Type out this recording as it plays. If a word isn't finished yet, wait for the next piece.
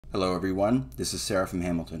Hello everyone, this is Sarah from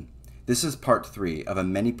Hamilton. This is part 3 of a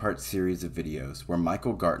many-part series of videos where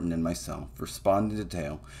Michael Garten and myself respond in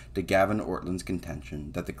detail to Gavin Ortlund's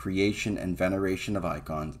contention that the creation and veneration of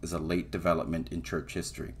icons is a late development in church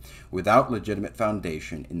history, without legitimate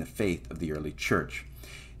foundation in the faith of the early church.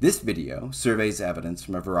 This video surveys evidence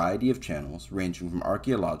from a variety of channels ranging from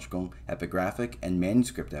archaeological, epigraphic, and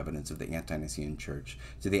manuscript evidence of the Ante-Nicene Church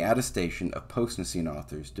to the attestation of post-Nicene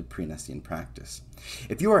authors to pre-Nicene practice.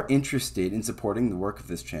 If you are interested in supporting the work of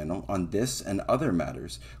this channel on this and other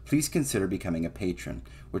matters, please consider becoming a patron,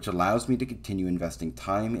 which allows me to continue investing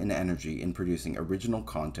time and energy in producing original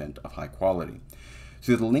content of high quality.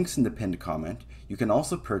 Through the links in the pinned comment, you can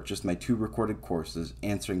also purchase my 2 recorded courses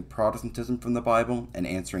answering Protestantism from the Bible and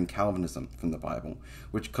answering Calvinism from the Bible,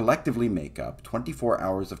 which collectively make up 24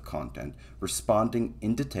 hours of content responding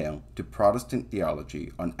in detail to Protestant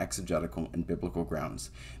theology on exegetical and biblical grounds,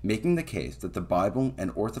 making the case that the Bible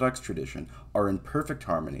and Orthodox tradition are in perfect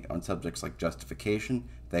harmony on subjects like justification,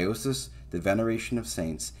 theosis, the veneration of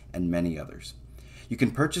saints, and many others. You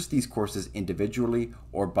can purchase these courses individually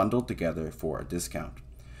or bundled together for a discount.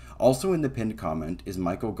 Also in the pinned comment is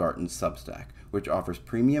Michael Garten's Substack, which offers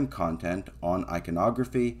premium content on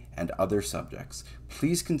iconography and other subjects.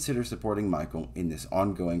 Please consider supporting Michael in this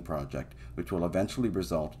ongoing project, which will eventually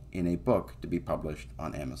result in a book to be published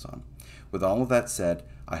on Amazon. With all of that said,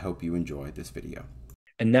 I hope you enjoy this video.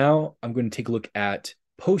 And now I'm going to take a look at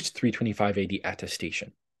post-325 AD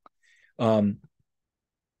attestation.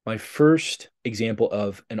 My first example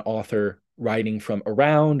of an author writing from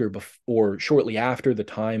around or shortly after the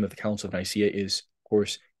time of the Council of Nicaea is, of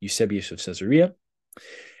course, Eusebius of Caesarea.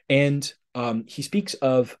 And he speaks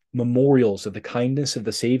of memorials of the kindness of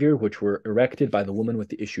the Savior, which were erected by the woman with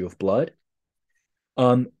the issue of blood.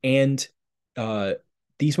 These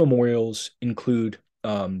memorials include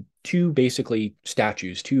 2 basically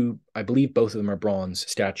statues, I believe both of them are bronze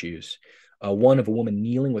statues. One of a woman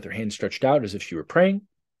kneeling with her hands stretched out as if she were praying.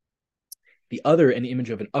 The other, an image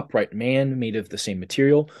of an upright man made of the same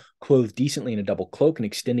material, clothed decently in a double cloak and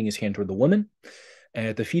extending his hand toward the woman. And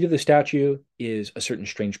at the feet of the statue is a certain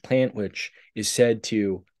strange plant which is said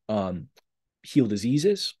to heal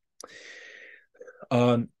diseases.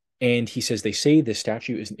 And he says, they say this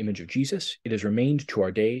statue is an image of Jesus. It has remained to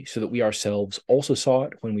our day so that we ourselves also saw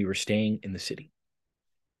it when we were staying in the city.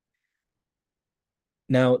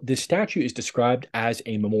 Now, this statue is described as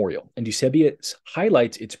a memorial, and Eusebius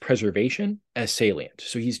highlights its preservation as salient.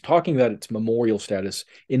 So he's talking about its memorial status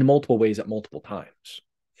in multiple ways at multiple times.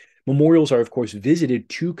 Memorials are, of course, visited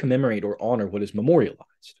to commemorate or honor what is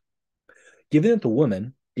memorialized. Given that the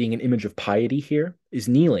woman, being an image of piety here, is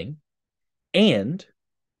kneeling, and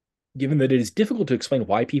given that it is difficult to explain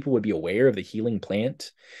why people would be aware of the healing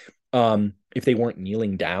plant if they weren't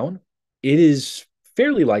kneeling down, it is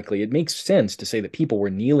fairly likely, it makes sense to say that people were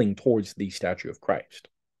kneeling towards the statue of Christ.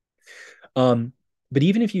 But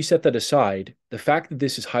even if you set that aside, the fact that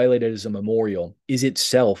this is highlighted as a memorial is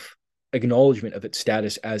itself acknowledgement of its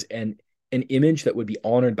status as an image that would be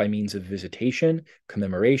honored by means of visitation,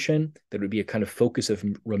 commemoration, that would be a kind of focus of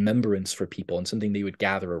remembrance for people and something they would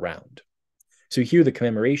gather around. So here the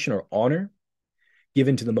commemoration or honor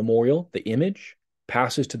given to the memorial, the image,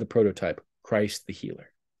 passes to the prototype, Christ the healer.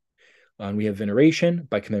 And we have veneration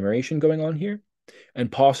by commemoration going on here,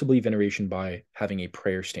 and possibly veneration by having a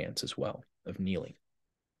prayer stance as well, of kneeling.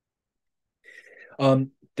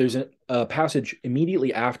 There's a passage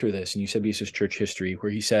immediately after this in Eusebius' church history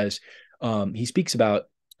where he says, he speaks about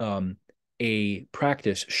a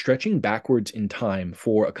practice stretching backwards in time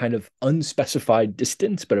for a kind of unspecified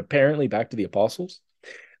distance, but apparently back to the apostles.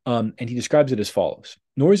 And he describes it as follows.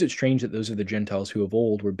 Nor is it strange that those of the Gentiles who of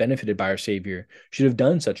old were benefited by our Savior should have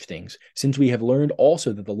done such things, since we have learned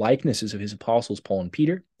also that the likenesses of his apostles Paul and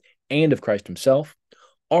Peter, and of Christ himself,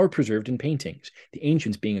 are preserved in paintings, the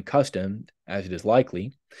ancients being accustomed, as it is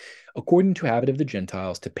likely, according to habit of the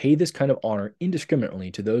Gentiles, to pay this kind of honor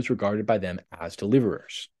indiscriminately to those regarded by them as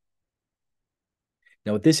deliverers.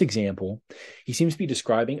 Now, with this example, he seems to be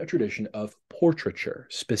describing a tradition of portraiture,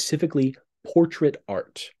 specifically portrait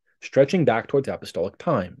art, stretching back towards apostolic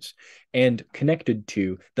times and connected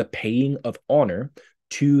to the paying of honor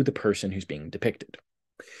to the person who's being depicted.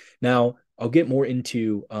 Now, I'll get more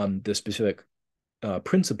into the specific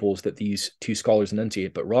principles that these 2 scholars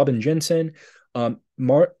enunciate, but Robin Jensen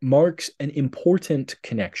marks an important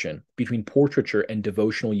connection between portraiture and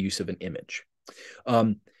devotional use of an image.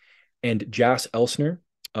 And Jas Elsner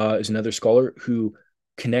is another scholar who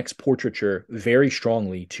connects portraiture very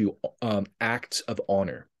strongly to acts of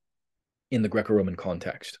honor in the Greco-Roman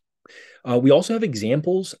context. We also have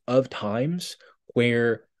examples of times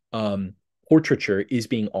where portraiture is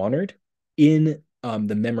being honored in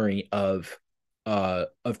the memory of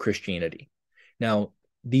Christianity. Now,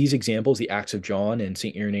 these examples, the Acts of John and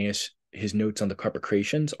St. Irenaeus, his notes on the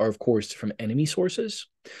Carpocratians, are of course from enemy sources,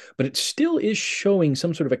 but it still is showing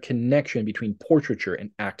some sort of a connection between portraiture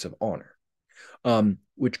and acts of honor,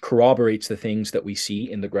 which corroborates the things that we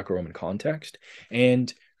see in the Greco-Roman context.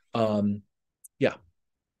 And yeah.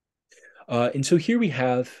 And so here we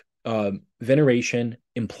have veneration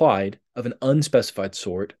implied of an unspecified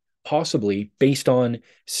sort, possibly based on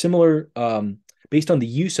the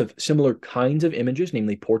use of similar kinds of images,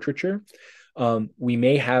 namely portraiture. We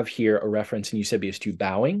may have here a reference in Eusebius to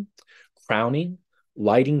bowing, crowning,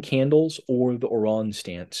 lighting candles, or the Oran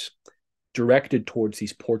stance, directed towards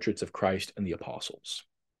these portraits of Christ and the apostles.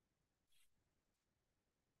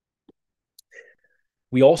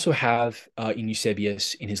 We also have in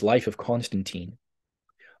Eusebius, in his life of Constantine,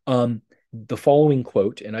 the following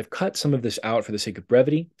quote, and I've cut some of this out for the sake of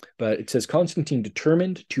brevity, but it says, Constantine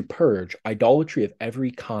determined to purge idolatry of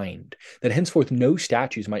every kind, that henceforth no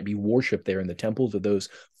statues might be worshipped there in the temples of those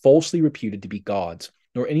falsely reputed to be gods,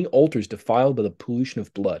 nor any altars defiled by the pollution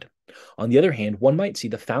of blood. On the other hand, one might see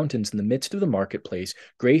the fountains in the midst of the marketplace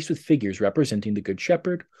graced with figures representing the Good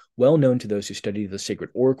Shepherd, well known to those who study the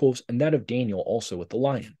sacred oracles, and that of Daniel also with the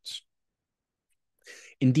lions.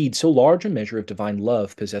 Indeed, so large a measure of divine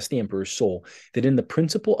love possessed the emperor's soul that in the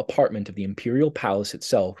principal apartment of the imperial palace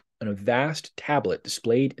itself, on a vast tablet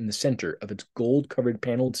displayed in the center of its gold-covered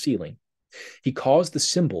paneled ceiling, he caused the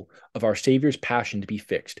symbol of our Savior's passion to be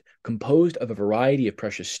fixed, composed of a variety of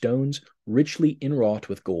precious stones, richly inwrought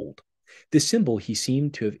with gold. This symbol he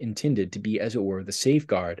seemed to have intended to be, as it were, the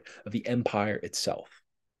safeguard of the empire itself.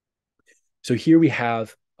 So here we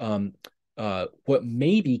have what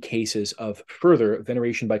may be cases of further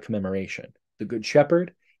veneration by commemoration, the Good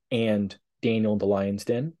Shepherd and Daniel in the lion's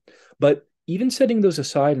den. But even setting those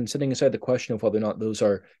aside and setting aside the question of whether or not those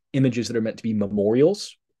are images that are meant to be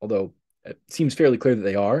memorials, although it seems fairly clear that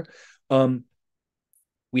they are,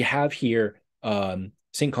 we have here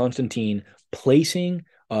St. Constantine placing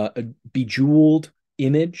a bejeweled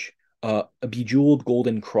image, a bejeweled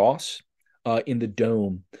golden cross in the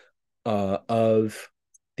dome of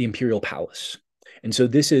the imperial palace. And so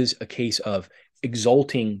this is a case of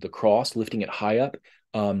exalting the cross, lifting it high up,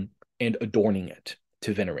 and adorning it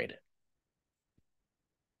to venerate it.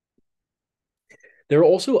 There are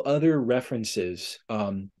also other references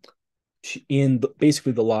in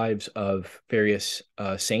basically the lives of various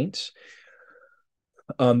saints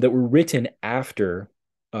that were written after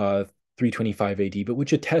 325 AD, but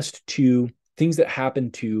which attest to things that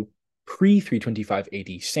happened to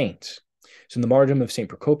pre-325 AD saints. So in the martyrdom of St.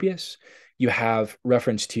 Procopius, you have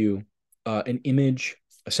reference to an image,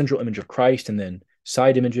 a central image of Christ, and then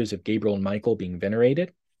side images of Gabriel and Michael being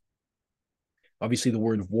venerated. Obviously, the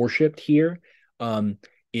word worshipped here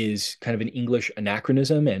is kind of an English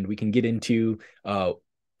anachronism, and we can get into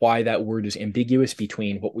why that word is ambiguous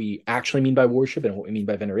between what we actually mean by worship and what we mean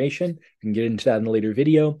by veneration. We can get into that in a later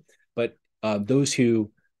video, but those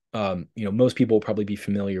who, most people will probably be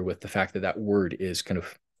familiar with the fact that that word is kind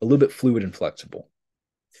of a little bit fluid and flexible.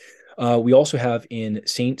 We also have in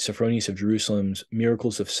Saint Sophronius of Jerusalem's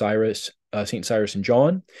Miracles of Cyrus, Saint Cyrus and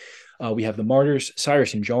John, we have the martyrs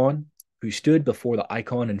Cyrus and John, who stood before the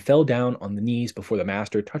icon and fell down on the knees before the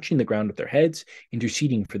master, touching the ground with their heads,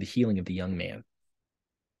 interceding for the healing of the young man.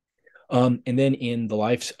 And then in the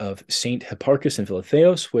lives of Saint Hipparchus and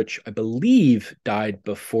Philotheos, which I believe died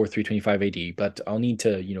before 325 AD, but I'll need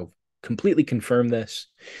to, completely confirm this.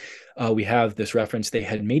 We have this reference. They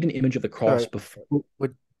had made an image of the cross before.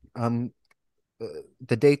 The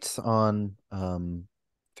dates on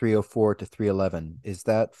 304 to 311, is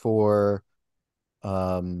that for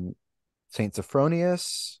Saint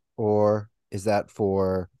Sophronius, or is that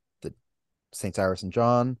for the Saint Cyrus and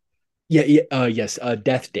John? Yes,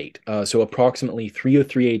 death date. So approximately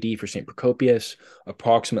 303 AD for Saint Procopius,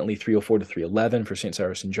 approximately 304 to 311 for Saint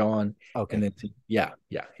Cyrus and John. Okay. And then yeah.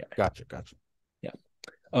 Gotcha.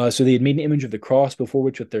 Yeah. So they had made an image of the cross before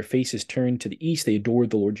which, with their faces turned to the east, they adored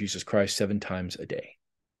the Lord Jesus Christ 7 times a day.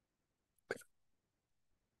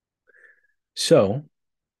 So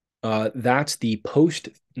that's the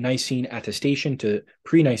post-Nicene attestation to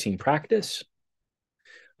pre-Nicene practice.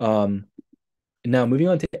 Now, moving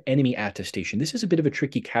on to enemy attestation. This is a bit of a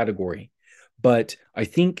tricky category, but I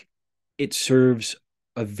think it serves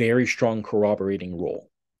a very strong corroborating role.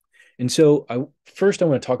 And so first I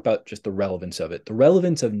want to talk about just the relevance of it, the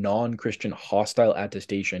relevance of non-Christian hostile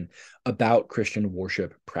attestation about Christian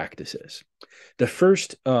worship practices. The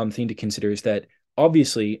first thing to consider is that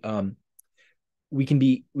obviously we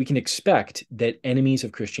can expect that enemies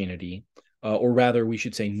of Christianity or rather, we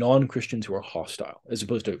should say non-Christians who are hostile, as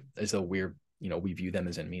opposed to as though we view them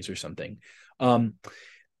as enemies or something.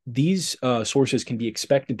 These sources can be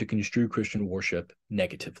expected to construe Christian worship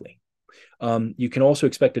negatively. You can also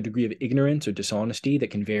expect a degree of ignorance or dishonesty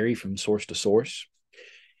that can vary from source to source.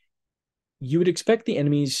 You would expect the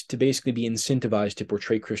enemies to basically be incentivized to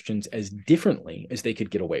portray Christians as differently as they could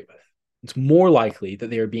get away with. It's more likely that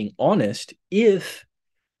they are being honest if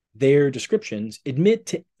their descriptions admit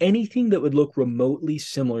to anything that would look remotely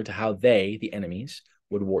similar to how they, the enemies,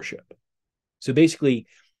 would worship. So basically,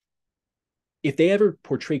 if they ever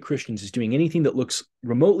portray Christians as doing anything that looks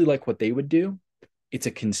remotely like what they would do, it's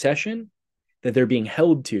a concession that they're being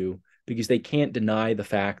held to because they can't deny the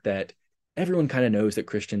fact that everyone kind of knows that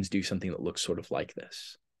Christians do something that looks sort of like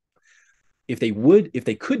this. If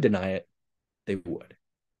they could deny it, they would.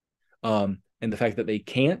 And the fact that they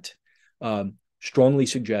can't strongly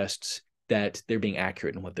suggests that they're being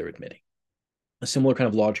accurate in what they're admitting. A similar kind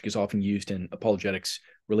of logic is often used in apologetics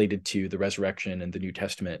related to the resurrection and the New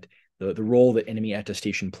Testament. The role that enemy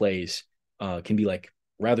attestation plays can be like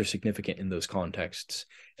rather significant in those contexts.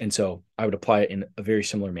 And so I would apply it in a very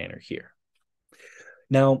similar manner here.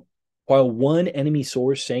 Now, while one enemy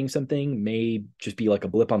source saying something may just be like a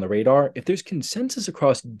blip on the radar, if there's consensus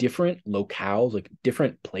across different locales, like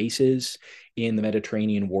different places in the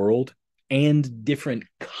Mediterranean world, and different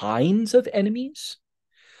kinds of enemies,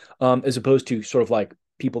 as opposed to sort of like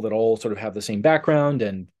people that all sort of have the same background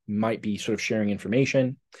and might be sort of sharing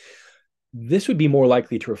information, this would be more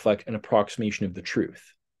likely to reflect an approximation of the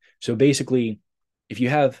truth. So basically, if you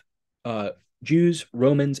have Jews,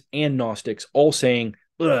 Romans, and Gnostics all saying,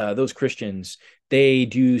 those Christians, they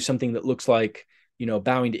do something that looks like,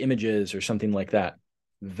 bowing to images or something like that,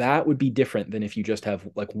 that would be different than if you just have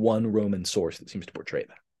like one Roman source that seems to portray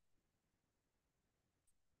that.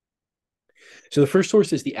 So the first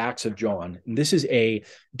source is the Acts of John. And this is a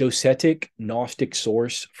docetic Gnostic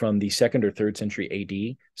source from the 2nd or 3rd century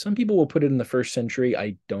AD. Some people will put it in the 1st century.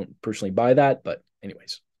 I don't personally buy that, but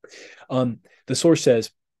anyways. The source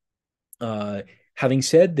says, having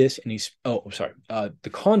said this, and the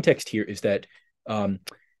context here is that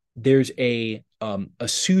there's a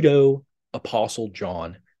pseudo apostle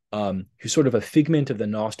John, who's sort of a figment of the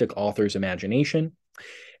Gnostic author's imagination.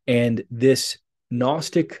 And this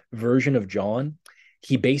Gnostic version of John,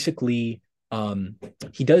 he basically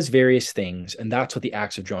he does various things, and that's what the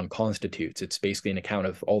Acts of John constitutes. It's basically an account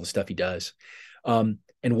of all the stuff he does. And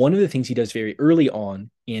one of the things he does very early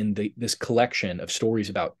on in this collection of stories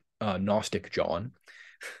about Gnostic John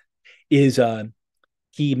is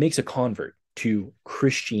he makes a convert to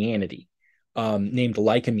Christianity named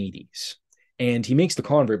Lycomedes. And he makes the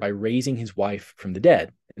convert by raising his wife from the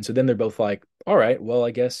dead. And so then they're both like, all right, well,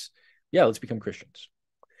 I guess, yeah, let's become Christians.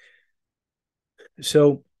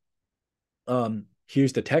 So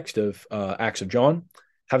here's the text of Acts of John.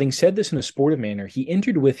 Having said this in a sportive manner, he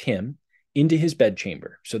entered with him into his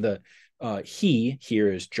bedchamber. So the he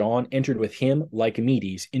here is John entered with him,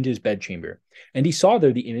 Lycomedes, into his bedchamber. And he saw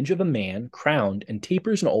there the image of a man crowned and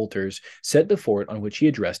tapers and altars set before it, on which he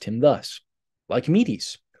addressed him thus: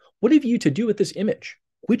 Lycomedes, what have you to do with this image?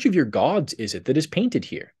 Which of your gods is it that is painted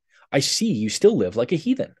here? I see you still live like a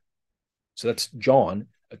heathen. So that's John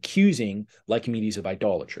accusing Lycomedes of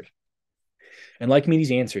idolatry. And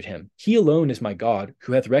Lycomedes answered him, he alone is my God,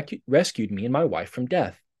 who hath rescued me and my wife from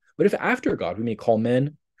death. But if after God we may call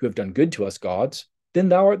men who have done good to us gods, then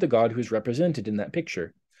thou art the God who is represented in that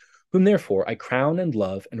picture, whom therefore I crown and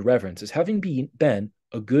love and reverence as having been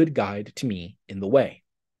a good guide to me in the way.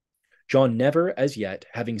 John never as yet,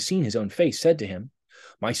 having seen his own face, said to him,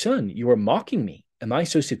 my son, you are mocking me. Am I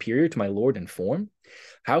so superior to my Lord in form?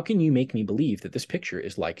 How can you make me believe that this picture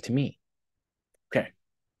is like to me? Okay.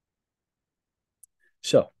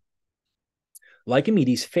 So,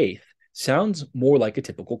 Lycomedes' faith sounds more like a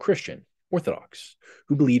typical Christian, Orthodox,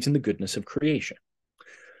 who believes in the goodness of creation.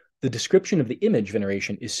 The description of the image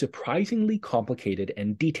veneration is surprisingly complicated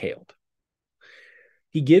and detailed.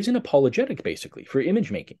 He gives an apologetic, basically, for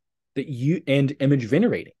image making and image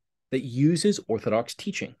venerating that uses Orthodox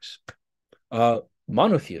teachings.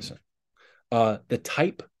 Monotheism, the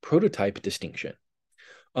type-prototype distinction,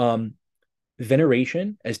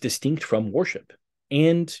 veneration as distinct from worship,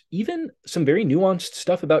 and even some very nuanced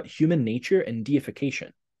stuff about human nature and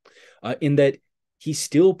deification, in that he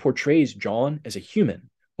still portrays John as a human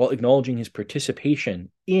while acknowledging his participation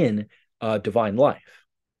in divine life.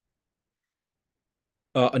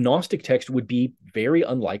 A Gnostic text would be very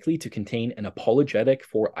unlikely to contain an apologetic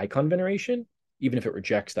for icon veneration, even if it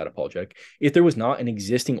rejects that apologetic, if there was not an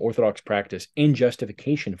existing Orthodox practice and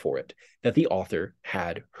justification for it that the author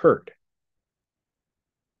had heard.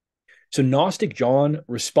 So Gnostic John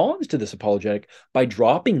responds to this apologetic by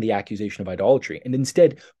dropping the accusation of idolatry and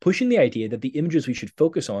instead pushing the idea that the images we should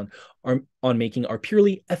focus on making are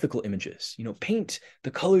purely ethical images. Paint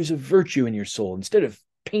the colors of virtue in your soul instead of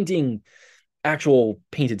painting actual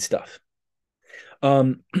painted stuff.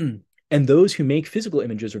 And those who make physical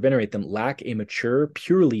images or venerate them lack a mature,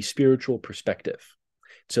 purely spiritual perspective.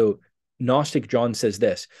 So Gnostic John says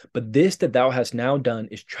this, but this that thou hast now done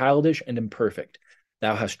is childish and imperfect.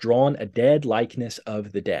 Thou hast drawn a dead likeness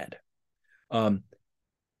of the dead.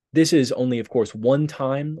 This is only, of course, one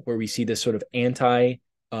time where we see this sort of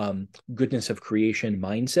anti-goodness of creation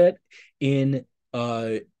mindset in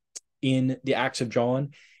the Acts of John.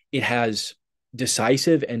 It has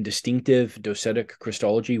decisive and distinctive docetic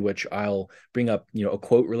Christology, which I'll bring up, a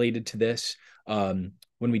quote related to this when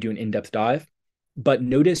we do an in-depth dive. But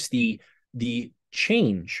notice the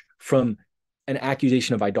change from an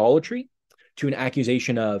accusation of idolatry to an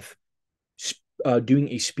accusation of doing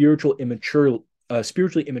a spiritually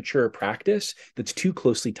immature practice that's too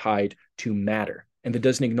closely tied to matter and that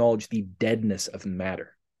doesn't acknowledge the deadness of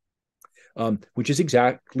matter, which is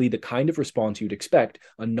exactly the kind of response you'd expect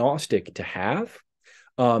a Gnostic to have,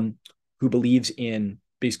 who believes in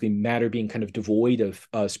basically matter being kind of devoid of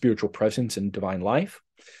spiritual presence and divine life.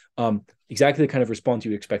 Exactly the kind of response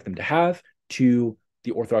you would expect them to have to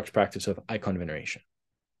the Orthodox practice of icon veneration.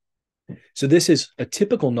 So this is a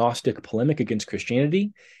typical Gnostic polemic against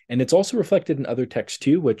Christianity, and it's also reflected in other texts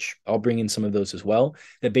too, which I'll bring in some of those as well,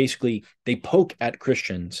 that basically they poke at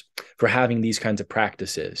Christians for having these kinds of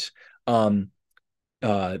practices.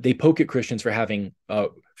 They poke at Christians for having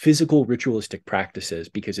physical ritualistic practices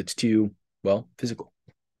because it's too, physical.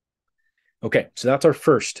 Okay, so that's our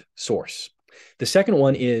first source. The second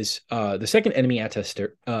one is, the second enemy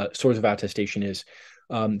source of attestation is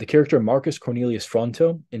the character Marcus Cornelius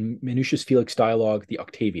Fronto in Minucius Felix dialogue, the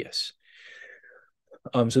Octavius.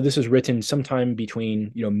 So this is written sometime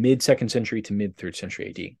between mid-2nd century to mid-3rd century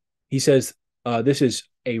AD. He says this is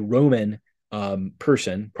a Roman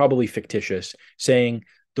person, probably fictitious, saying,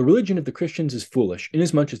 the religion of the Christians is foolish,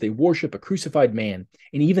 inasmuch as they worship a crucified man,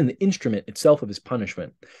 and even the instrument itself of his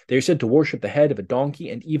punishment. They are said to worship the head of a donkey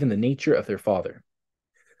and even the nature of their father.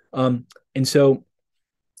 And so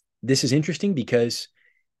this is interesting because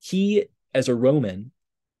he, as a Roman,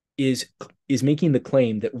 is making the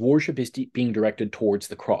claim that worship is being directed towards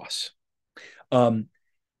the cross.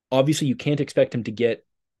 Obviously, you can't expect him to get,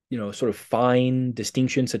 sort of fine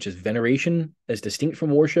distinctions such as veneration as distinct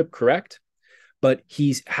from worship, correct? But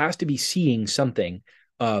he has to be seeing something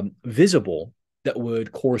visible that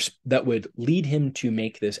would lead him to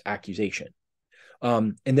make this accusation.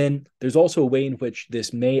 And then there's also a way in which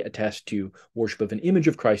this may attest to worship of an image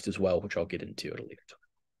of Christ as well, which I'll get into at a later time.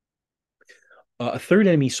 A third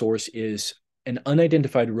enemy source is an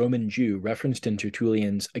unidentified Roman Jew referenced in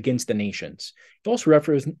Tertullian's Against the Nations. He also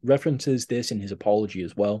references this in his Apology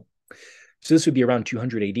as well. So this would be around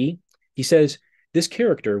 200 AD. He says, this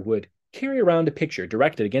character would carry around a picture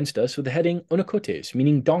directed against us with the heading Onokotes,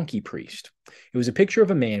 meaning donkey priest. It was a picture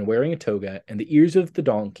of a man wearing a toga and the ears of the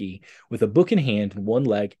donkey with a book in hand and one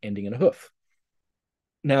leg ending in a hoof.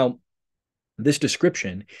 Now, this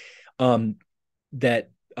description that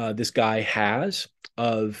this guy has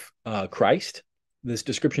of Christ, this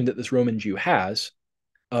description that this Roman Jew has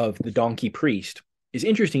of the donkey priest, is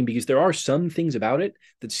interesting because there are some things about it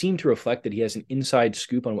that seem to reflect that he has an inside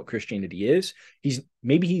scoop on what Christianity is.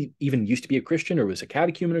 Maybe he even used to be a Christian or was a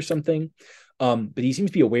catechumen or something, but he seems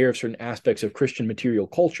to be aware of certain aspects of Christian material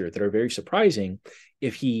culture that are very surprising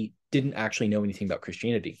if he didn't actually know anything about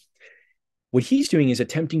Christianity. What he's doing is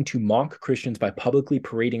attempting to mock Christians by publicly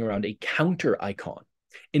parading around a counter icon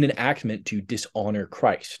in an act meant to dishonor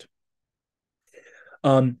Christ.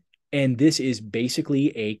 And this is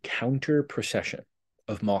basically a counter procession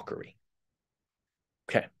of mockery.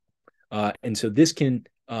 Okay. And so this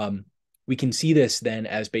we can see this then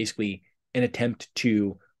as basically an attempt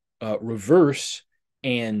to reverse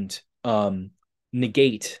and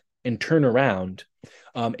negate and turn around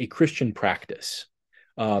a Christian practice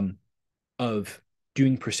of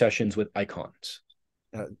doing processions with icons.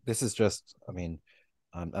 This is just,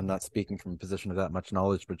 I'm not speaking from a position of that much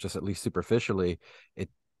knowledge, but just at least superficially,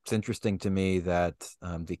 it's interesting to me that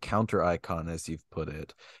the counter icon, as you've put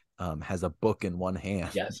it, has a book in one hand.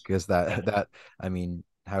 Yes. Because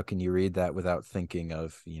how can you read that without thinking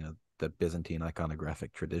of, the Byzantine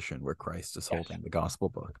iconographic tradition where Christ is holding the gospel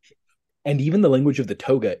book? And even the language of the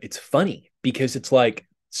toga, it's funny because it's like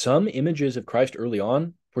some images of Christ early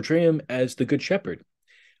on portray him as the good shepherd.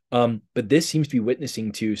 But this seems to be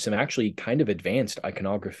witnessing to some actually kind of advanced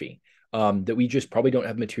iconography that we just probably don't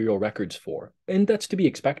have material records for. And that's to be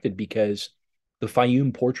expected because the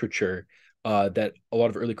Fayum portraiture that a lot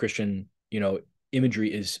of early Christian,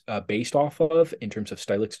 imagery is based off of in terms of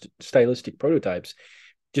stylistic prototypes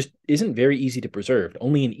just isn't very easy to preserve.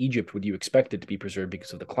 Only in Egypt would you expect it to be preserved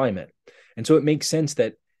because of the climate. And so it makes sense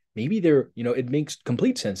that maybe it makes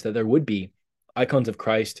complete sense that there would be icons of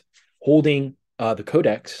Christ holding the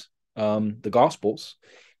Codex, the Gospels,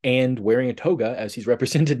 and wearing a toga as he's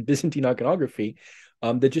represented in Byzantine iconography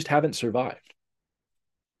that just haven't survived.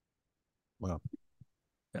 Wow.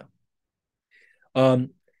 Yeah.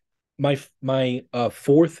 My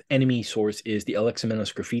fourth enemy source is the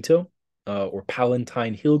Alexamenos graffito, or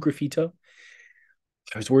Palatine Hill graffito.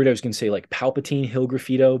 I was worried I was going to say like Palpatine Hill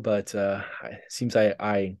graffito, but it seems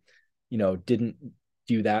I didn't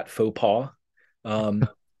do that faux pas.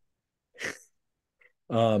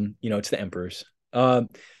 It's the emperor's.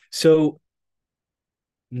 So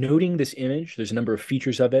noting this image, there's a number of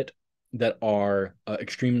features of it that are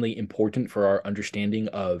extremely important for our understanding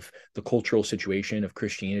of the cultural situation of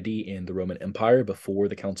Christianity in the Roman Empire before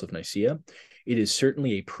the Council of Nicaea. It is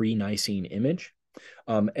certainly a pre-Nicene image.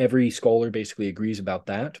 Every scholar basically agrees about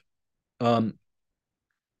that.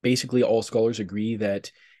 Basically, all scholars agree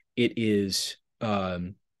that it is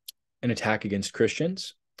an attack against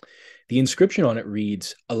Christians. The inscription on it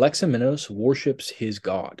reads, Alexamenos worships his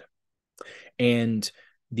God. And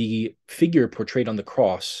the figure portrayed on the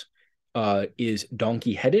cross is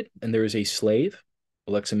donkey-headed, and there is a slave,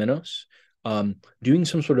 Alexamenos, doing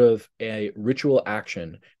some sort of a ritual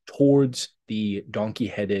action towards the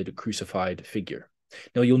donkey-headed crucified figure.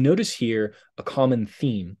 Now, you'll notice here a common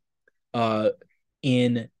theme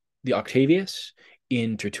in the Octavius,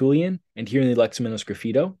 in Tertullian, and here in the Alexamenos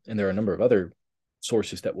graffito, and there are a number of other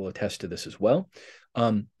sources that will attest to this as well.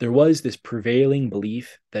 There was this prevailing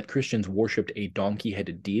belief that Christians worshipped a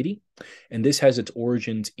donkey-headed deity, and this has its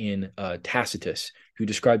origins in Tacitus, who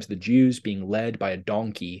describes the Jews being led by a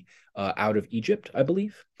donkey out of Egypt, I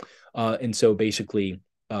believe. And so basically,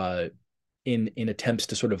 in attempts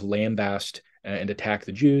to sort of lambast and attack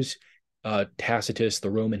the Jews, Tacitus,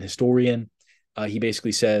 the Roman historian, he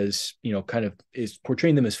basically says, kind of is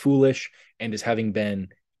portraying them as foolish and as having been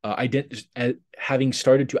having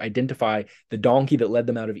started to identify the donkey that led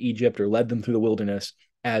them out of Egypt or led them through the wilderness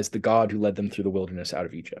as the God who led them through the wilderness out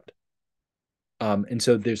of Egypt. And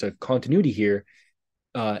so there's a continuity here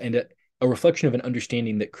and a reflection of an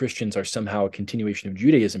understanding that Christians are somehow a continuation of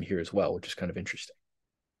Judaism here as well, which is kind of interesting.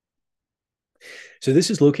 So this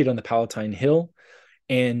is located on the Palatine Hill,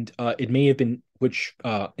 and it may have been,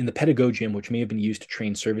 in the pedagogium, which may have been used to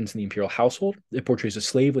train servants in the imperial household. It portrays a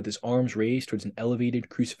slave with his arms raised towards an elevated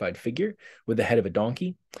crucified figure with the head of a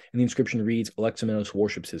donkey. And the inscription reads, Alexamenos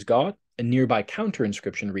worships his God. A nearby counter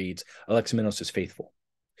inscription reads, Alexamenos is faithful.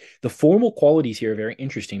 The formal qualities here are very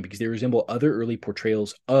interesting because they resemble other early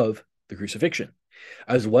portrayals of the crucifixion,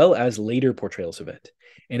 as well as later portrayals of it.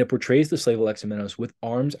 And it portrays the slave Alexamenos with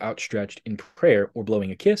arms outstretched in prayer or blowing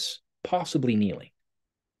a kiss, possibly kneeling.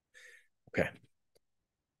 Okay.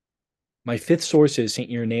 My fifth source is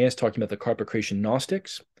Saint Irenaeus talking about the Carpocratian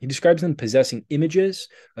Gnostics. He describes them possessing images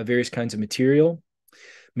of various kinds of material,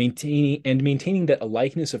 maintaining that a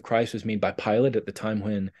likeness of Christ was made by Pilate at the time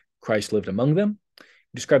when Christ lived among them.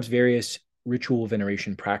 He describes various ritual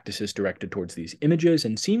veneration practices directed towards these images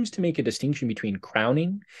and seems to make a distinction between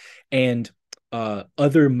crowning and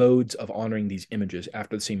other modes of honoring these images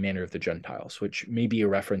after the same manner of the Gentiles, which may be a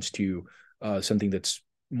reference to something that's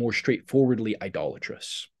more straightforwardly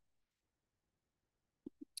idolatrous.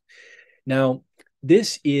 Now,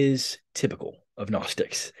 this is typical of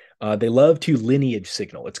Gnostics. They love to lineage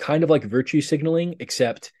signal. It's kind of like virtue signaling,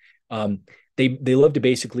 except they love to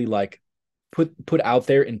basically like put out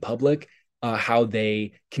there in public how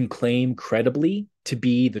they can claim credibly to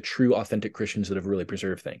be the true authentic Christians that have really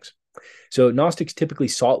preserved things. So Gnostics typically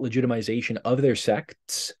sought legitimization of their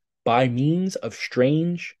sects by means of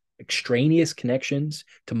strange, extraneous connections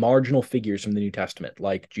to marginal figures from the New Testament,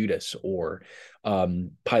 like Judas or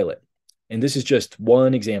Pilate. And this is just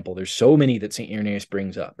one example. There's so many that St. Irenaeus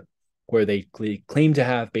brings up where they claim to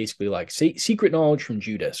have basically like secret knowledge from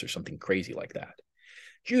Judas or something crazy like that.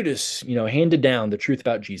 Judas, handed down the truth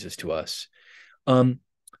about Jesus to us.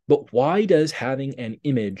 But why does having an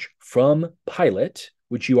image from Pilate,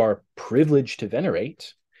 which you are privileged to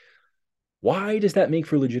venerate, why does that make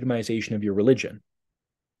for legitimization of your religion?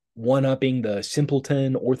 One-upping the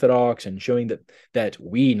simpleton Orthodox and showing that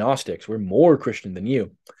we Gnostics, we're more Christian than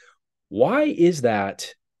you. Why is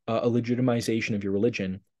that a legitimization of your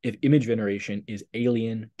religion if image veneration is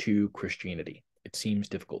alien to Christianity? It seems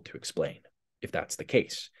difficult to explain if that's the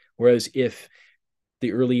case. Whereas if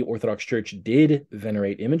the early Orthodox Church did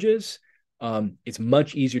venerate images, it's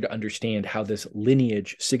much easier to understand how this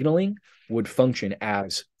lineage signaling would function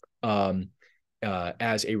as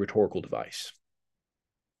a rhetorical device.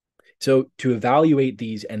 So to evaluate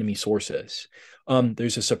these enemy sources,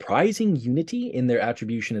 there's a surprising unity in their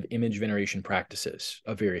attribution of image veneration practices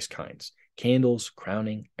of various kinds: candles,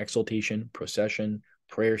 crowning, exaltation, procession,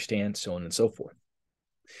 prayer stance, so on and so forth.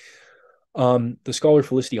 The scholar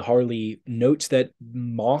Felicity Harley notes that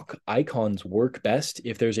mock icons work best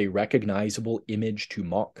if there's a recognizable image to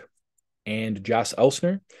mock. And Jas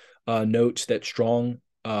Elsner notes that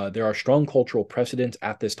there are strong cultural precedents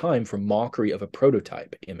at this time for mockery of a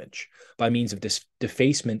prototype image by means of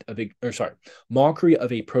defacement of, mockery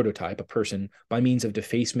of a prototype, a person, by means of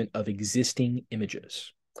defacement of existing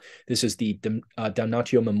images. This is the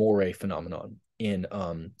damnatio memoriae phenomenon in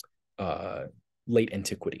late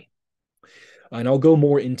antiquity. And I'll go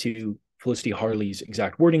more into Felicity Harley's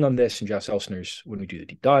exact wording on this and Jas Elsner's when we do the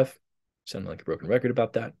deep dive. Sound like a broken record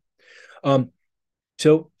about that.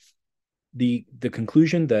 So the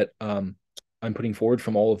conclusion that I'm putting forward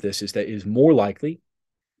from all of this is that it is more likely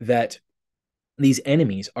that these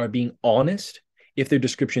enemies are being honest if their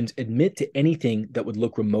descriptions admit to anything that would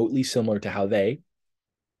look remotely similar to how they,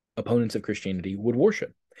 opponents of Christianity, would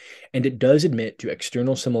worship. And it does admit to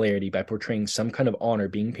external similarity by portraying some kind of honor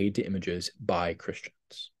being paid to images by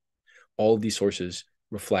Christians. All of these sources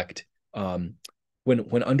reflect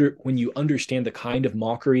when you understand the kind of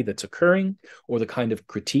mockery that's occurring or the kind of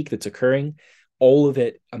critique that's occurring, all of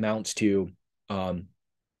it amounts to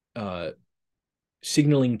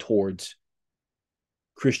signaling towards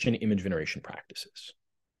Christian image veneration practices.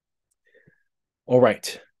 All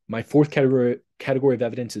right, my fourth category of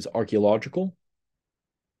evidence is archaeological.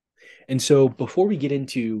 And so before we get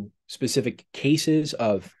into specific cases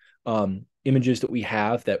of images that we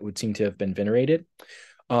have that would seem to have been venerated,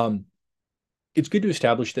 it's good to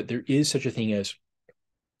establish that there is such a thing as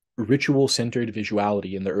ritual-centered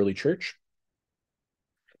visuality in the early church.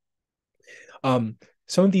 Some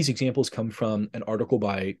of these examples come from an article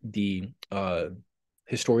by the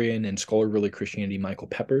historian and scholar of early Christianity, Michael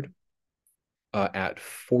Peppard, at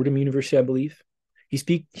Fordham University, I believe.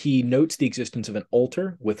 He notes the existence of an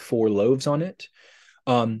altar with 4 loaves on it.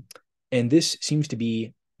 And this seems to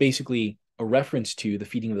be basically a reference to the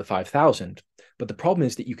feeding of the 5,000. But the problem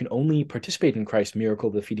is that you can only participate in Christ's miracle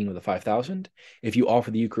of the feeding of the 5,000 if you offer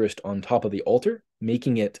the Eucharist on top of the altar,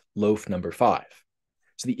 making it loaf number 5.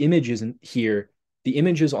 So the image isn't here. The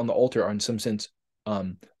images on the altar are in some sense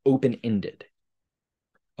open-ended.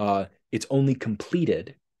 It's only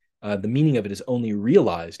completed. The meaning of it is only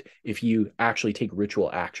realized if you actually take ritual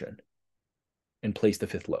action and place the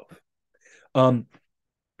 5th loaf.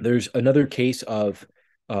 There's another case of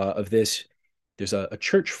this. There's a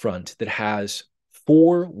church front that has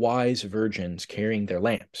 4 wise virgins carrying their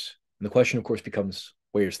lamps. And the question, of course, becomes,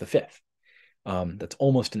 where's the 5th? That's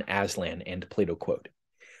almost an Aslan and Plato quote.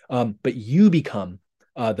 But you become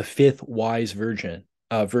the 5th wise virgin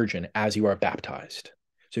as you are baptized.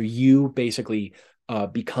 So you basically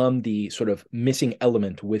become the sort of missing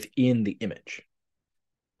element within the image.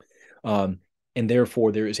 And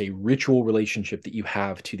therefore, there is a ritual relationship that you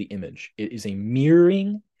have to the image. It is a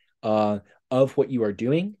mirroring of what you are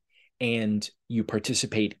doing, and you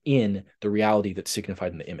participate in the reality that's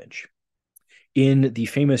signified in the image. In the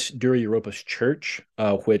famous Dura Europos church,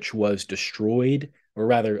 which was destroyed, or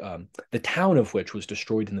rather, the town of which was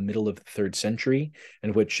destroyed in the middle of the 3rd century,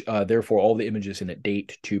 and which, therefore, all the images in it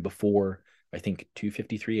date to before, I think,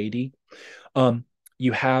 253 AD.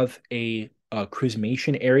 You have a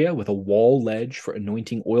chrismation area with a wall ledge for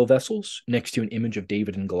anointing oil vessels next to an image of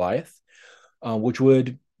David and Goliath, which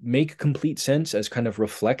would make complete sense as kind of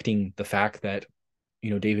reflecting the fact that,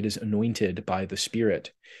 David is anointed by the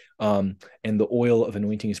Spirit, and the oil of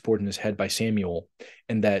anointing is poured in his head by Samuel,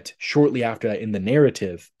 and that shortly after that, in the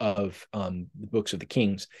narrative of the books of the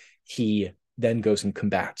Kings, he then goes and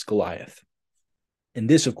combats Goliath. And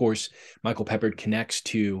this, of course, Michael Peppard connects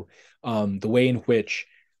to the way in which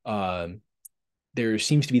there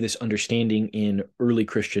seems to be this understanding in early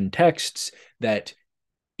Christian texts that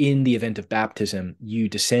in the event of baptism, you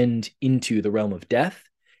descend into the realm of death,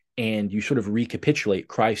 and you sort of recapitulate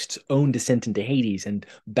Christ's own descent into Hades and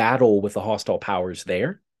battle with the hostile powers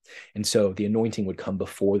there. And so the anointing would come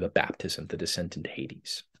before the baptism, the descent into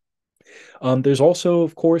Hades. There's also,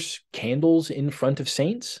 of course, candles in front of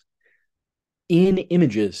saints in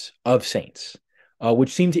images of saints,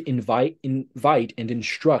 which seem to invite and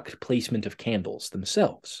instruct placement of candles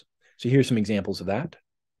themselves. So here's some examples of that.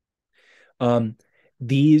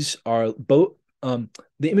 These are both, the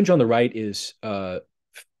image on the right is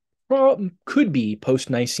could be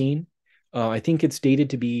post-Nicene. I think it's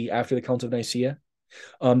dated to be after the Council of Nicaea.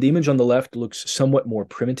 The image on the left looks somewhat more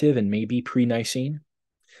primitive and maybe pre-Nicene.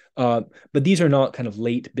 But these are not kind of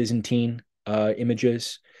late Byzantine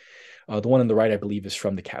images. The one on the right, I believe, is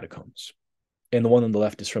from the catacombs. And the one on the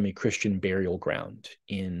left is from a Christian burial ground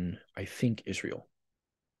in, I think, Israel.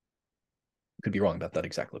 Could be wrong about that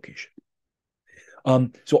exact location.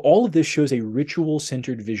 So all of this shows a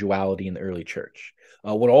ritual-centered visuality in the early church.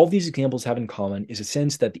 What all of these examples have in common is a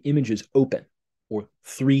sense that the image is open or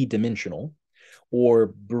three-dimensional or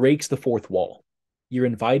breaks the fourth wall. You're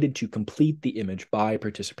invited to complete the image by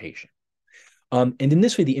participation. And in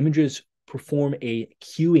this way, the images perform a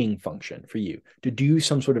cueing function for you to do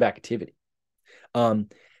some sort of activity.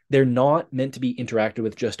 They're not meant to be interacted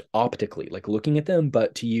with just optically, like looking at them,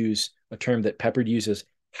 but to use a term that Peppard uses,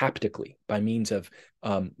 haptically, by means of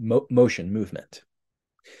motion, movement.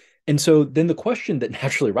 And so then the question that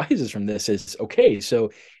naturally arises from this is, okay,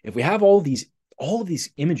 so if we have all of these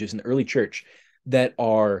images in the early church that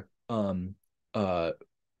are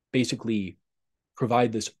basically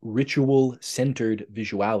provide this ritual-centered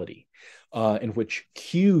visuality, in which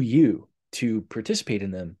cue you to participate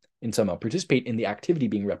in them, and somehow participate in the activity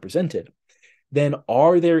being represented, then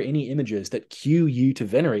are there any images that cue you to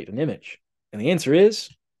venerate an image? And the answer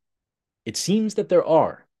is, it seems that there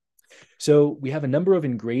are. So we have a number of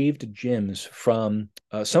engraved gems from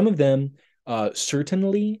some of them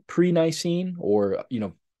certainly pre-Nicene, or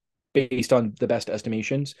based on the best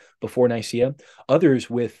estimations before Nicaea. Others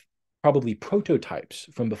with probably prototypes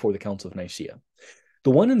from before the Council of Nicaea.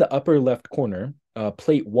 The one in the upper left corner,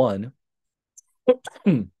 plate 1,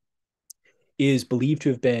 is believed to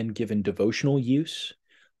have been given devotional use.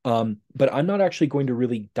 But I'm not actually going to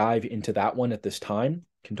really dive into that one at this time.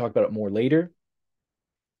 Can talk about it more later.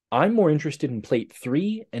 I'm more interested in plate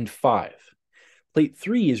 3 and 5. Plate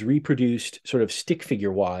 3 is reproduced sort of stick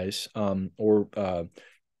figure wise, or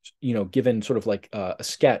given sort of like a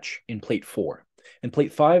sketch in plate 4. And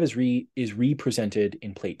plate 5 is represented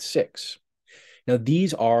in plate 6. Now,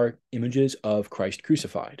 these are images of Christ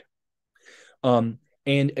crucified.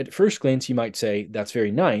 And at first glance, you might say, that's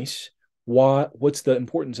very nice. What's the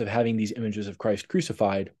importance of having these images of Christ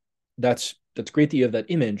crucified? That's great that you have that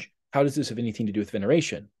image. How does this have anything to do with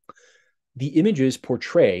veneration? The images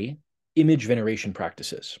portray image veneration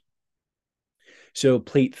practices. So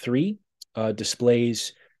plate 3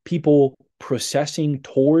 displays people processing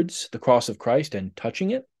towards the cross of Christ and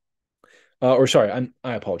touching it. I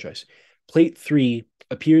apologize. Plate 3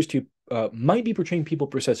 appears to might be portraying people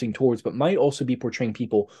processing towards, but might also be portraying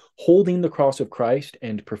people holding the cross of Christ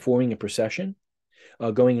and performing a procession,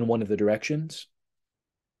 going in one of the directions.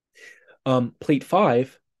 Plate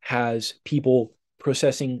 5 has people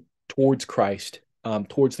processing towards Christ,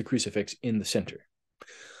 towards the crucifix in the center.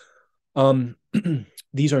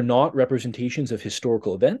 These are not representations of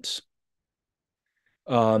historical events,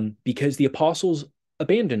 because the apostles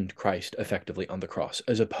abandoned Christ effectively on the cross,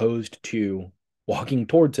 as opposed to walking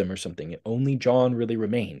towards him or something. Only John really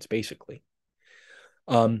remains, basically.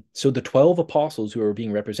 So the 12 apostles who are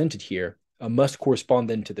being represented here must correspond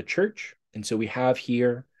then to the church. And so we have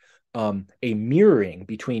here a mirroring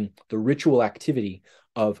between the ritual activity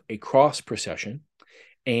of a cross procession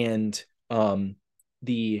and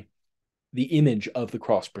the image of the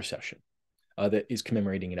cross procession that is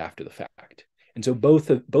commemorating it after the fact. And so both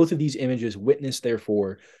of these images witness,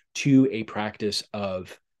 therefore, to a practice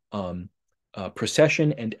of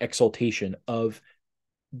procession and exaltation of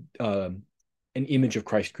an image of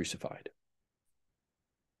Christ crucified.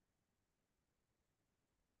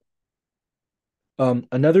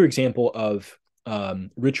 Another example of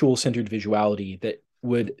ritual-centered visuality that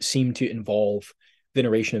would seem to involve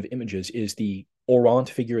veneration of images is the orant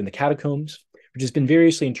figure in the catacombs, which has been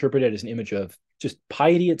variously interpreted as an image of just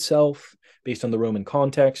piety itself, based on the Roman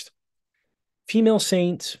context, female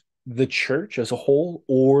saints, the church as a whole,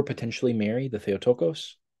 or potentially Mary, the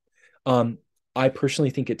Theotokos. I personally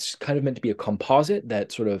think it's kind of meant to be a composite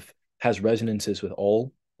that sort of has resonances with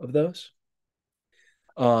all of those.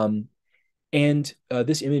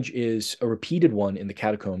 This image is a repeated one in the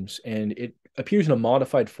catacombs, and it appears in a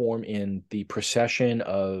modified form in the procession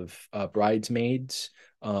of bridesmaids,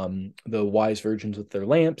 the wise virgins with their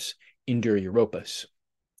lamps, in Dura Europos,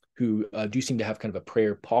 who do seem to have kind of a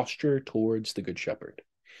prayer posture towards the Good Shepherd.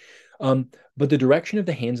 But the direction of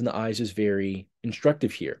the hands and the eyes is very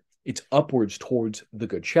instructive here. It's upwards towards the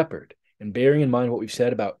Good Shepherd. And bearing in mind what we've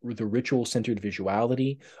said about the ritual-centered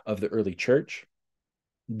visuality of the early church,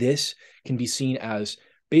 this can be seen as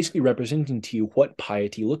basically representing to you what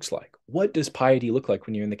piety looks like. What does piety look like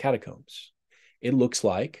when you're in the catacombs? It looks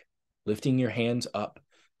like lifting your hands up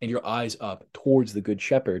and your eyes up towards the Good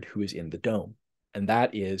Shepherd who is in the dome. And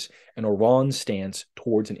that is an oran stance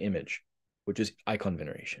towards an image, which is icon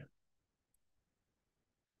veneration.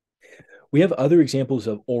 We have other examples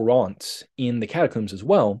of orants in the catacombs as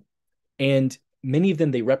well, and many of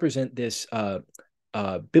them, they represent this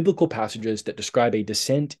biblical passages that describe a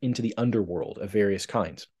descent into the underworld of various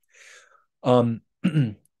kinds.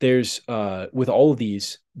 There's with all of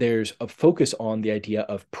these, there's a focus on the idea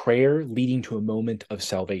of prayer leading to a moment of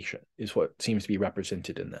salvation is what seems to be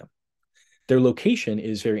represented in them. Their location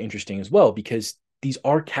is very interesting as well, because these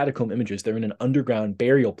are catacomb images. They're in an underground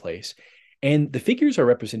burial place, and the figures are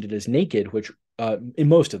represented as naked, which in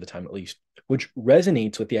most of the time at least, which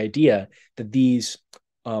resonates with the idea that these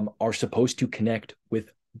are supposed to connect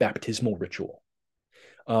with baptismal ritual.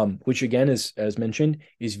 Which again, as mentioned,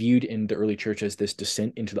 is viewed in the early church as this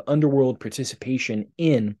descent into the underworld, participation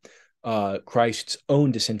in Christ's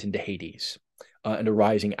own descent into Hades, and a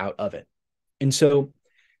rising out of it. And so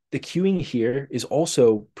the cueing here is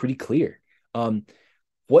also pretty clear.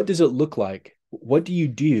 What does it look like? What do you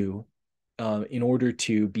do in order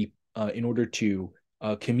to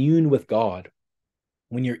commune with God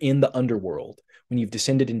when you're in the underworld, when you've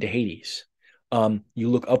descended into Hades? You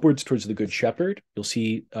look upwards towards the Good Shepherd. You'll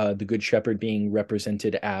see the Good Shepherd being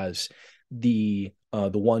represented as the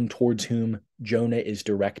one towards whom Jonah is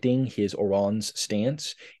directing his oran's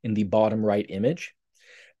stance in the bottom right image,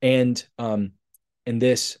 and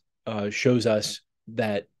this shows us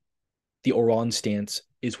that the oran stance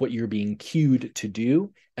is what you're being cued to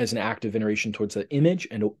do as an act of veneration towards the image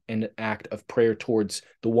and an act of prayer towards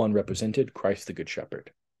the one represented, Christ the Good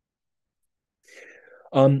Shepherd.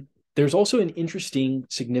 There's also an interesting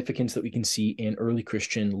significance that we can see in early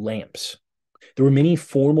Christian lamps. There were many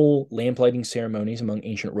formal lamp lighting ceremonies among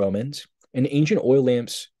ancient Romans, and ancient oil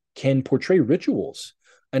lamps can portray rituals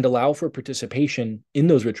and allow for participation in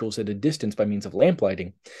those rituals at a distance by means of lamp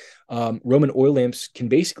lighting. Roman oil lamps can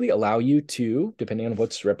basically allow you to, depending on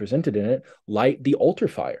what's represented in it, light the altar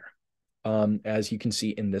fire, as you can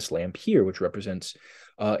see in this lamp here, which represents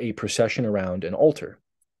a procession around an altar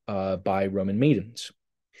by Roman maidens.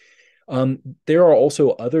 There are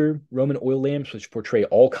also other Roman oil lamps which portray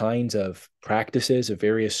all kinds of practices of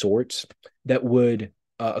various sorts that would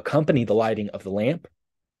accompany the lighting of the lamp.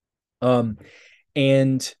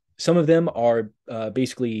 And some of them are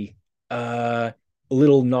basically a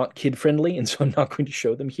little not kid-friendly, and so I'm not going to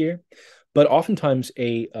show them here. But oftentimes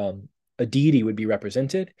a deity would be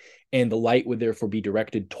represented, and the light would therefore be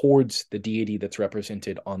directed towards the deity that's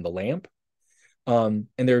represented on the lamp. And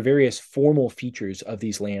there are various formal features of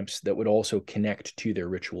these lamps that would also connect to their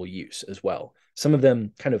ritual use as well. Some of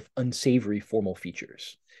them kind of unsavory formal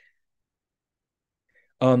features.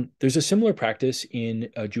 There's a similar practice in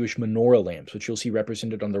Jewish menorah lamps, which you'll see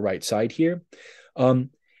represented on the right side here.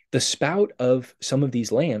 The spout of some of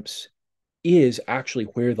these lamps is actually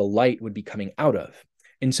where the light would be coming out of.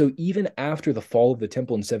 And so even after the fall of the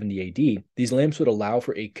temple in 70 AD, these lamps would allow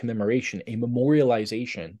for a commemoration, a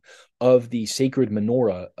memorialization of the sacred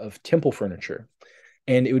menorah of temple furniture.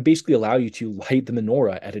 And it would basically allow you to light the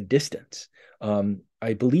menorah at a distance.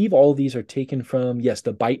 I believe all of these are taken from, yes,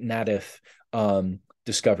 the Beit Natif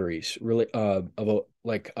discoveries, really, of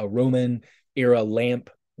a Roman era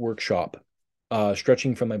lamp workshop,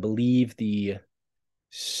 stretching from, I believe, the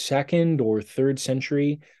 2nd or 3rd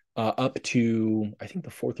century up to, I think,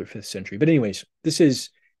 the 4th or 5th century. But anyways, this is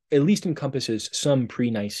at least encompasses some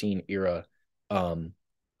pre-Nicene era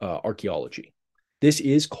archaeology. This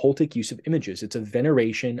is cultic use of images. It's a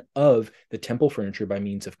veneration of the temple furniture by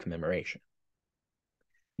means of commemoration.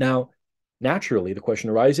 Now, naturally, the question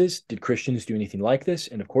arises, did Christians do anything like this?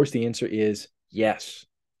 And of course, the answer is yes.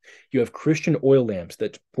 You have Christian oil lamps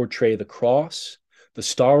that portray the cross, the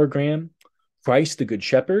starogram, Christ, the Good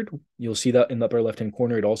Shepherd. You'll see that in the upper left-hand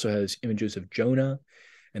corner. It also has images of Jonah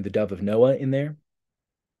and the dove of Noah in there.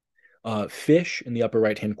 Fish in the upper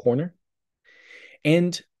right-hand corner.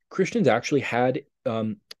 And Christians actually had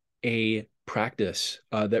a practice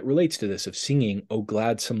that relates to this of singing O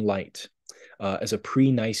Gladsome Light as a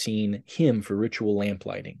pre-Nicene hymn for ritual lamp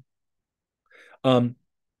lighting.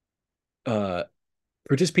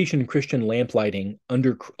 Participation in Christian lamp lighting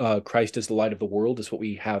under Christ as the light of the world is what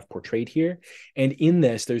we have portrayed here. And in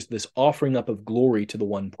this, there's this offering up of glory to the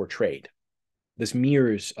one portrayed. This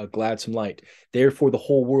mirrors a gladsome light. Therefore, the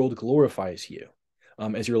whole world glorifies you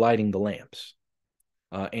as you're lighting the lamps.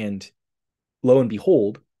 And lo and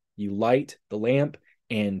behold, you light the lamp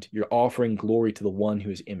and you're offering glory to the one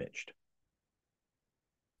who is imaged.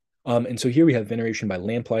 And so here we have veneration by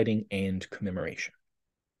lamp lighting and commemoration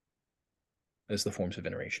as the forms of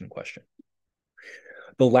veneration in question.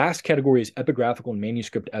 The last category is epigraphical and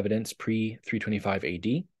manuscript evidence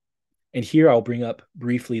pre-325 AD. And here I'll bring up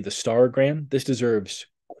briefly the starogram. This deserves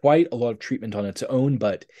quite a lot of treatment on its own,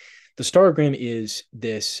 but the starogram is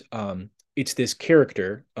this, it's this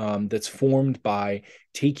character that's formed by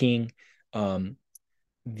taking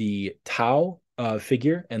the tau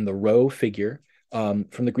figure and the rho figure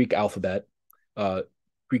from the Greek alphabet.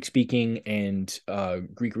 Greek speaking and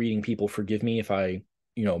Greek reading people, forgive me if I,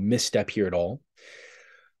 misstep here at all.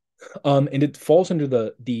 And it falls under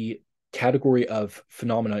the category of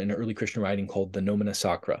phenomena in early Christian writing called the nomina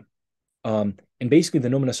sacra. And basically, the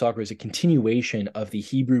nomina sacra is a continuation of the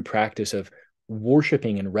Hebrew practice of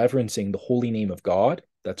worshiping and reverencing the holy name of God.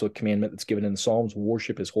 That's a commandment that's given in the Psalms: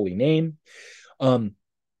 worship his holy name,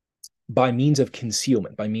 by means of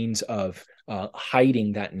concealment, by means of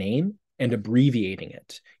hiding that name and abbreviating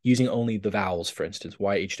it, using only the vowels, for instance,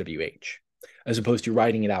 YHWH, as opposed to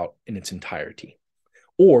writing it out in its entirety.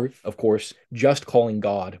 Or, of course, just calling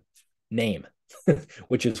God name,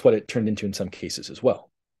 which is what it turned into in some cases as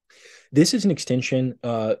well. This is an extension,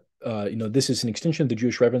 this is an extension of the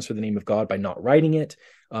Jewish reverence for the name of God by not writing it.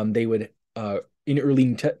 They would, in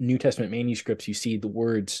early New Testament manuscripts, you see the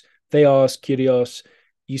words Theos, Kyrios,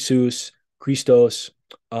 Jesus, Christos,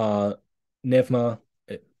 Nevma.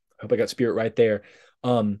 I hope I got spirit right there.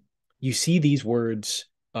 You see these words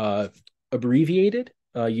abbreviated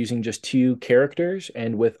using just two characters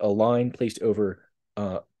and with a line placed over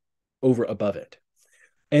above it.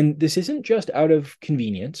 And this isn't just out of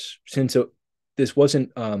convenience, since it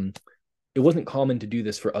wasn't common to do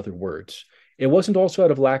this for other words. It wasn't also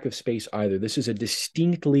out of lack of space either. This is a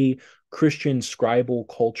distinctly Christian scribal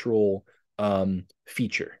cultural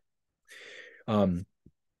feature.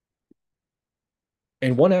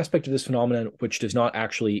 And one aspect of this phenomenon, which does not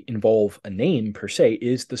actually involve a name per se,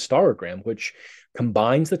 is the starogram, which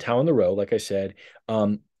combines the tau and the rho, like I said,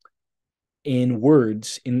 in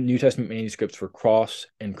words in New Testament manuscripts for cross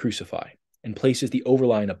and crucify, and places the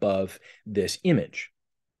overline above this image.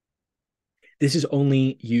 This is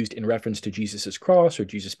only used in reference to Jesus's cross or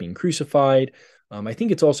Jesus being crucified. I think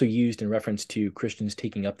it's also used in reference to Christians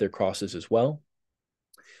taking up their crosses as well.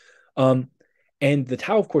 And the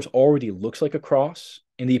tau, of course, already looks like a cross.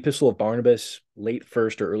 In the Epistle of Barnabas, late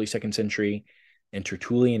 1st or early 2nd century, and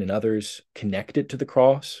Tertullian and others connect it to the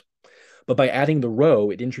cross. But by adding the rho,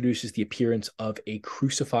 it introduces the appearance of a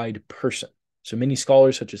crucified person. So many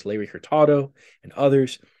scholars, such as Larry Hurtado and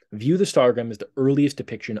others, view the starogram as the earliest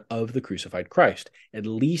depiction of the crucified Christ, at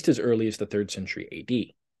least as early as the 3rd century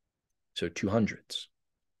AD, so 200s.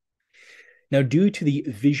 Now, due to the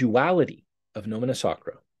visuality of nomina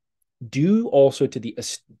sacra, due also to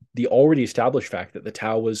the already established fact that the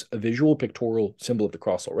tau was a visual pictorial symbol of the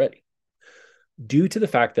cross already, due to the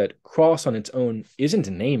fact that cross on its own isn't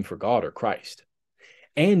a name for God or Christ,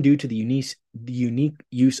 and due to the unique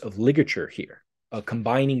use of ligature here,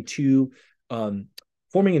 combining two,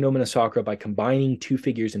 forming a nomina sacra by combining two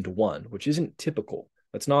figures into one, which isn't typical.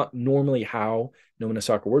 That's not normally how nomina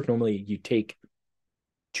sacra work. Normally, you take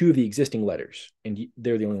two of the existing letters, and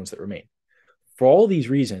they're the only ones that remain. For all these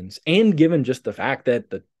reasons, and given just the fact that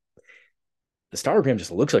the starogram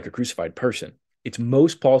just looks like a crucified person, it's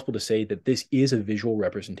most plausible to say that this is a visual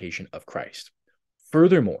representation of Christ.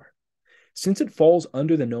 Furthermore, since it falls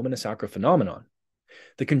under the nomina sacra phenomenon,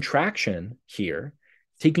 the contraction here,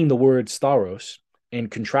 taking the word staros and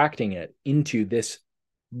contracting it into this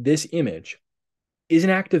image, is an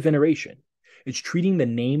act of veneration. It's treating the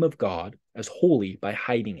name of God as holy by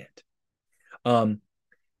hiding it.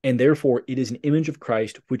 And therefore, it is an image of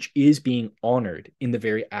Christ which is being honored in the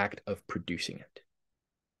very act of producing it.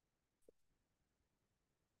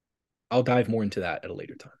 I'll dive more into that at a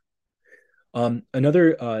later time.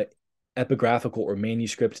 Another epigraphical or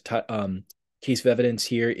manuscript case of evidence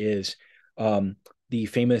here is the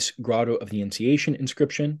famous Grotto of the Annunciation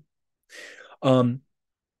inscription. I'm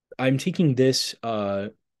taking this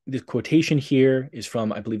quotation here is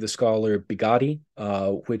from, I believe, the scholar Bigatti,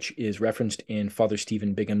 which is referenced in Father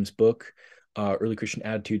Stephen Bigham's book, Early Christian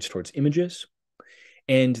Attitudes Towards Images.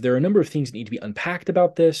 And there are a number of things that need to be unpacked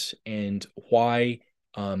about this and why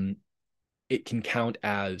it can count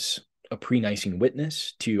as a pre-Nicene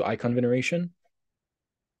witness to icon veneration.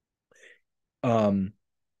 But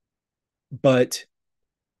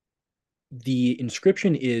the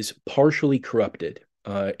inscription is partially corrupted.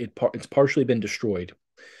 It's partially been destroyed.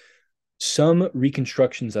 Some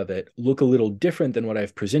reconstructions of it look a little different than what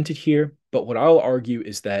I've presented here, but what I'll argue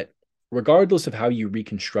is that regardless of how you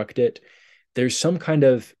reconstruct it, there's some kind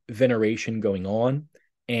of veneration going on,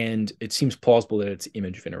 and it seems plausible that it's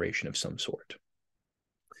image veneration of some sort.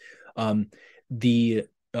 The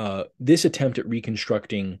this attempt at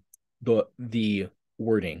reconstructing the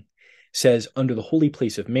wording says, under the holy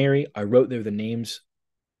place of Mary, I wrote there the names,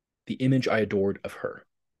 the image I adored of her.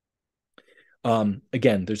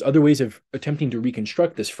 Again, there's other ways of attempting to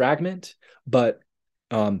reconstruct this fragment, but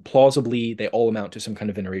plausibly they all amount to some kind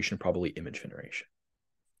of veneration, probably image veneration.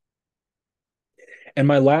 And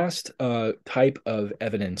my last type of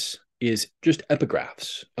evidence is just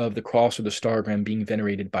epigraphs of the cross or the starogram being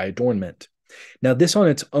venerated by adornment. Now, this on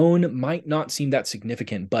its own might not seem that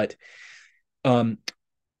significant, but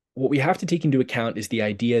what we have to take into account is the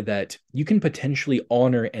idea that you can potentially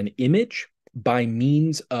honor an image by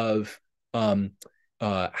means of by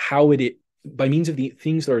means of the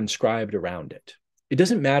things that are inscribed around it. It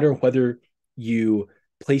doesn't matter whether you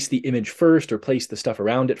place the image first or place the stuff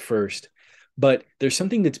around it first, but there's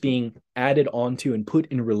something that's being added onto and put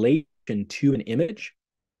in relation to an image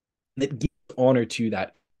that gives honor to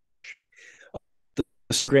that. The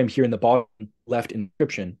diagram here in the bottom left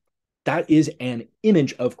inscription, that is an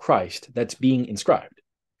image of Christ that's being inscribed.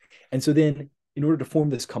 And so then, in order to form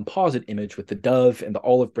this composite image with the dove and the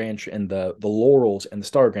olive branch and the laurels and the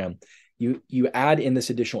starogram, you add in this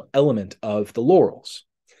additional element of the laurels.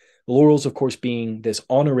 The laurels, of course, being this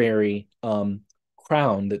honorary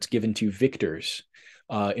crown that's given to victors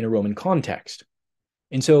in a Roman context.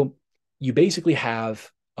 And so you basically have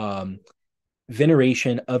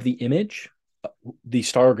veneration of the image, the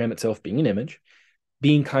starogram itself being an image,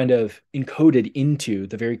 being kind of encoded into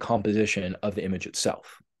the very composition of the image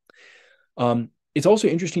itself. It's also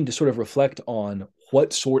interesting to sort of reflect on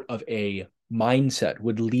what sort of a mindset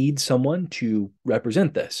would lead someone to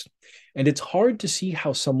represent this. And it's hard to see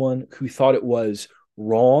how someone who thought it was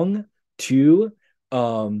wrong to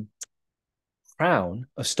crown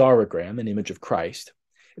a starogram, an image of Christ,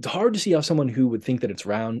 it's hard to see how someone who would think that it's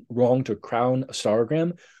wrong to crown a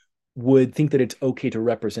starogram would think that it's okay to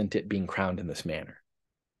represent it being crowned in this manner.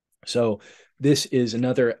 So this is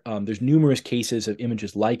another, there's numerous cases of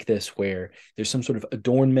images like this where there's some sort of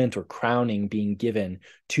adornment or crowning being given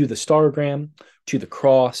to the starogram, to the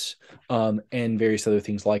cross, and various other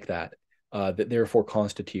things like that, that therefore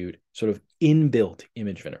constitute sort of inbuilt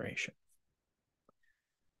image veneration.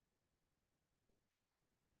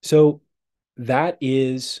 So that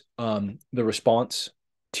is the response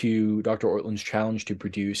to Dr. Ortlund's challenge to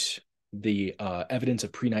produce the evidence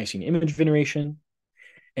of pre-Nicene image veneration.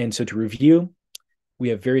 And so to review, we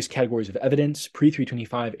have various categories of evidence: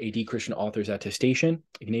 pre-325 AD Christian authors attestation,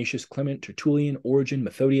 Ignatius, Clement, Tertullian, Origen,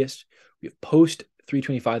 Methodius. We have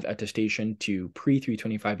post-325 attestation to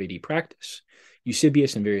pre-325 AD practice,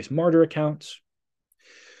 Eusebius and various martyr accounts.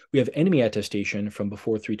 We have enemy attestation from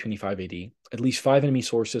before 325 AD, at least 5 enemy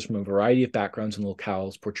sources from a variety of backgrounds and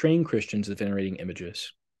locales portraying Christians as venerating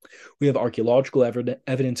images. We have archaeological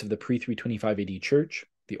evidence of the pre-325 AD church,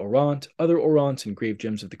 the orant, other orants, engraved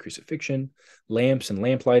gems of the crucifixion, lamps and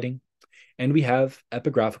lamp lighting. And we have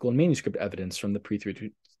epigraphical and manuscript evidence from the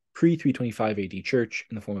pre-325 AD church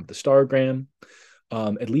in the form of the starogram,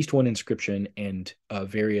 at least one inscription, and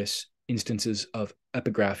various instances of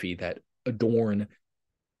epigraphy that adorn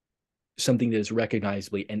something that is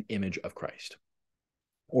recognizably an image of Christ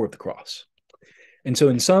or of the cross. And so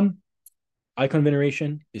in sum, icon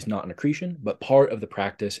veneration is not an accretion, but part of the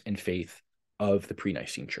practice and faith of the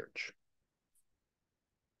pre-Nicene church.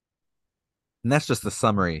 And that's just the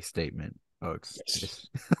summary statement, folks.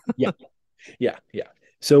 Yes. Yeah.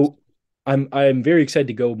 So I'm very excited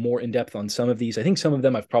to go more in depth on some of these. I think some of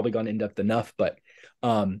them I've probably gone in depth enough, but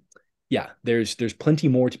yeah, there's plenty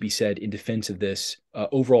more to be said in defense of this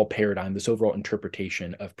overall paradigm, this overall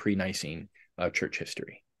interpretation of pre-Nicene church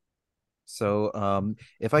history. So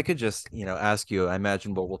if I could just, ask you, I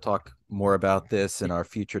imagine we'll talk more about this in our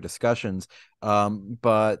future discussions,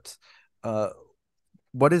 but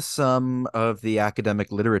what is some of the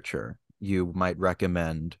academic literature you might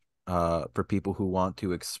recommend for people who want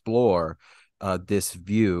to explore this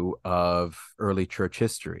view of early church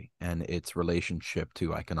history and its relationship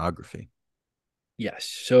to iconography? Yes.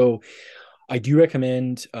 So I do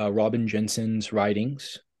recommend Robin Jensen's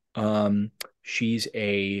writings. She's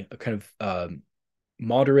a kind of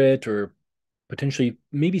moderate or potentially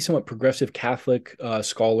maybe somewhat progressive Catholic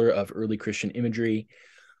scholar of early Christian imagery,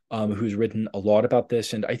 who's written a lot about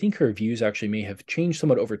this. And I think her views actually may have changed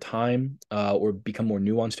somewhat over time or become more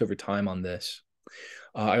nuanced over time on this.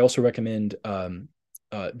 I also recommend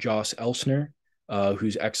Joss Elsner,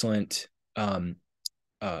 who's excellent.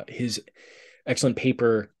 His excellent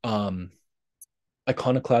paper,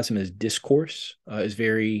 Iconoclasm as Discourse, is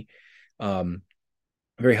very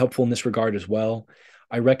helpful in this regard as well.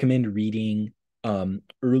 I recommend reading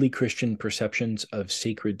Early Christian Perceptions of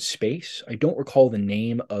Sacred Space. I don't recall the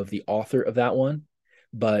name of the author of that one,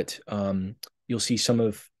 but you'll see some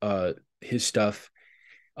of his stuff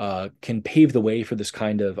can pave the way for this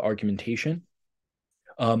kind of argumentation.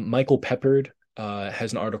 Michael Peppard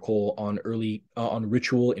has an article on on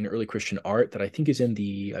ritual in early Christian art that I think is in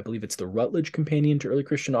I believe it's the Rutledge Companion to Early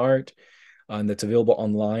Christian Art, that's available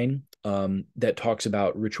online, that talks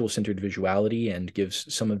about ritual-centered visuality and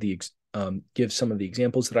gives some of the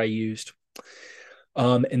examples that I used.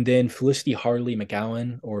 And then Felicity Harley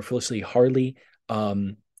McGowan, or Felicity Harley,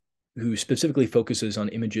 who specifically focuses on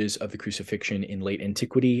images of the crucifixion in late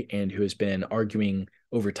antiquity, and who has been arguing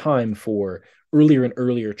over time for earlier and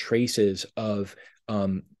earlier traces of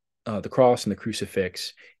the cross and the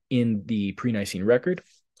crucifix in the pre-Nicene record.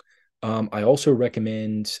 I also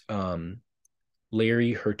recommend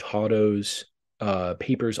Larry Hurtado's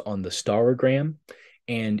papers on the starogram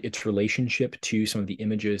and its relationship to some of the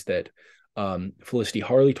images that Felicity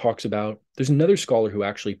Harley talks about. There's another scholar who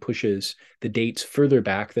actually pushes the dates further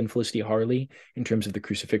back than Felicity Harley in terms of the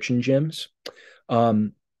crucifixion gems.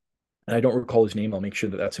 And I don't recall his name. I'll make sure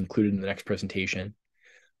that that's included in the next presentation.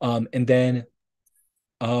 And then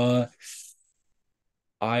I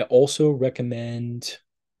also recommend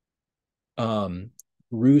Bruce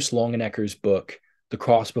Longenecker's book, The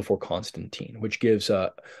Cross Before Constantine, which gives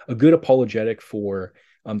a good apologetic for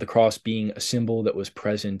the cross being a symbol that was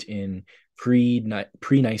present in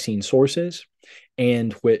pre-Nicene sources,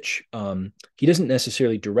 and which he doesn't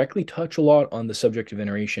necessarily directly touch a lot on the subject of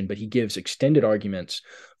veneration, but he gives extended arguments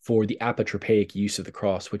for the apotropaic use of the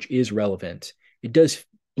cross, which is relevant. It does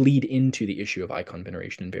bleed into the issue of icon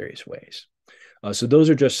veneration in various ways. So those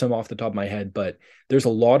are just some off the top of my head, but there's a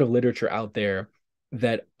lot of literature out there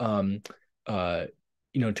that, to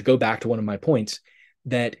go back to one of my points,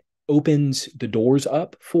 that opens the doors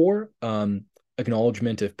up for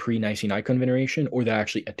acknowledgement of pre-Nicene icon veneration, or that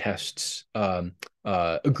actually attests,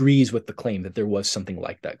 agrees with the claim that there was something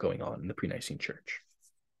like that going on in the pre-Nicene church.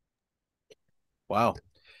 Wow.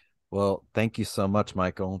 Well, thank you so much,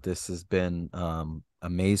 Michael. This has been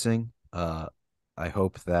amazing. I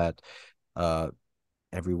hope that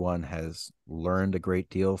everyone has learned a great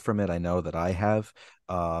deal from it. I know that I have,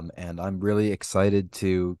 and I'm really excited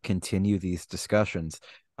to continue these discussions.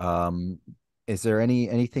 Is there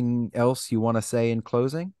anything else you want to say in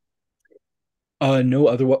closing? No,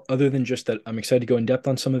 other than just that I'm excited to go in depth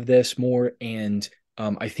on some of this more, and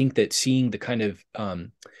I think that seeing the kind of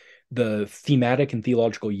the thematic and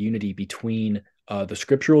theological unity between the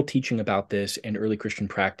scriptural teaching about this and early Christian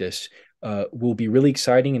practice will be really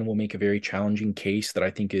exciting, and will make a very challenging case that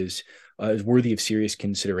I think is worthy of serious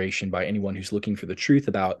consideration by anyone who's looking for the truth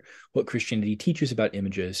about what Christianity teaches about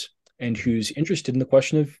images, and who's interested in the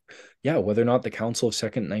question of, whether or not the Council of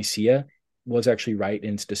Second Nicaea was actually right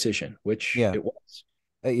in its decision, which it was.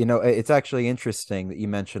 It's actually interesting that you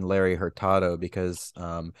mentioned Larry Hurtado, because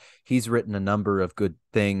he's written a number of good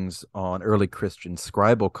things on early Christian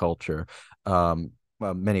scribal culture,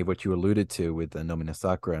 many of which you alluded to with the Nomina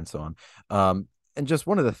Sacra and so on. And just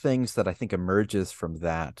one of the things that I think emerges from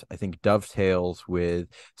that, I think dovetails with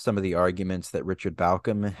some of the arguments that Richard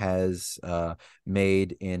Bauckham has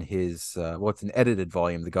made in his, it's an edited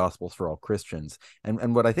volume, The Gospels for All Christians.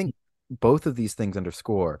 And what I think both of these things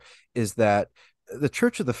underscore is that the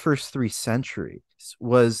church of the first 3 centuries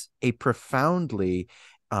was a profoundly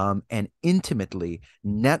and intimately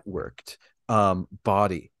networked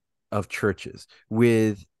body of churches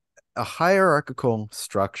with a hierarchical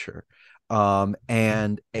structure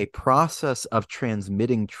and a process of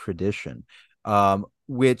transmitting tradition,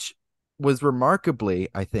 which was remarkably,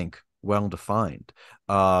 I think, well defined.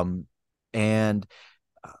 And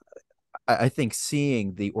I think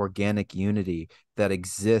seeing the organic unity that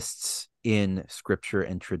exists in scripture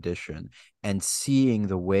and tradition, and seeing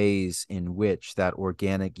the ways in which that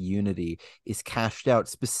organic unity is cashed out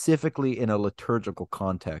specifically in a liturgical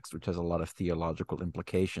context, which has a lot of theological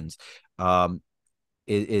implications,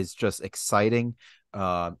 is just exciting.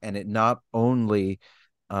 And it not only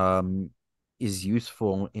is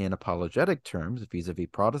useful in apologetic terms vis-a-vis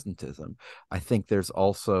Protestantism, I think there's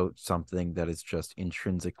also something that is just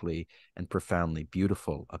intrinsically and profoundly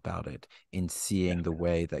beautiful about it, in seeing the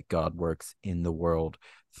way that God works in the world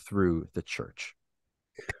through the church.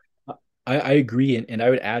 I agree, and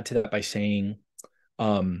I would add to that by saying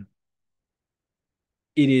it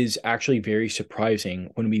is actually very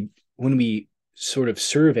surprising when we sort of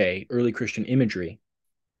survey early Christian imagery,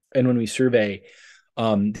 and when we survey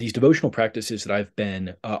these devotional practices that I've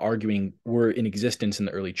been arguing were in existence in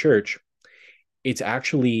the early church. It's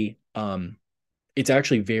actually it's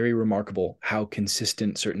actually very remarkable how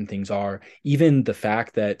consistent certain things are. Even the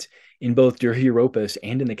fact that in both Dura Europos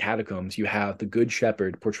and in the catacombs, you have the Good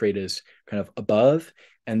Shepherd portrayed as kind of above,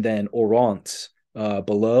 and then Oronce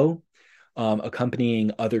below,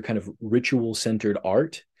 accompanying other kind of ritual-centered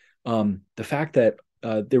art. The fact that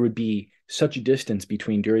there would be such a distance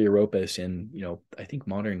between Dura Europos and, I think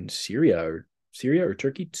modern Syria or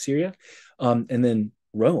Turkey, Syria, and then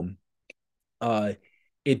Rome,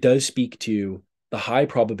 it does speak to the high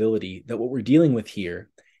probability that what we're dealing with here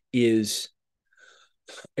is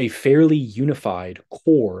a fairly unified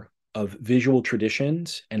core of visual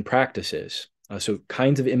traditions and practices. So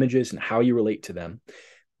kinds of images and how you relate to them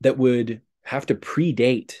that would have to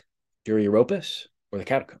predate Dura Europos or the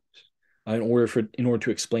catacombs in order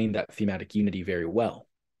to explain that thematic unity very well.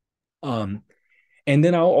 And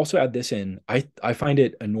then I'll also add this in. I find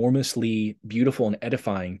it enormously beautiful and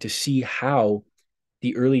edifying to see how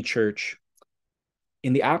the early church,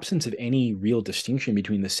 in the absence of any real distinction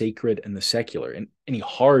between the sacred and the secular, and any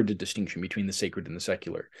hard distinction between the sacred and the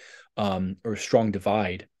secular, or a strong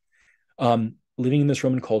divide, living in this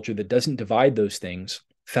Roman culture that doesn't divide those things,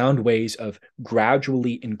 found ways of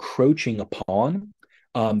gradually encroaching upon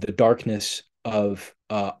the darkness of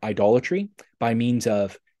idolatry by means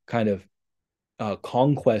of kind of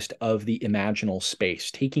conquest of the imaginal space,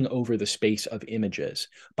 taking over the space of images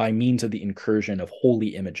by means of the incursion of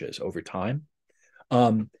holy images over time.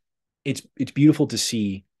 It's beautiful to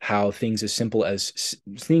see how things as simple as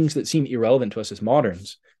things that seem irrelevant to us as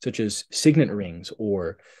moderns, such as signet rings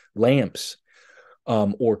or lamps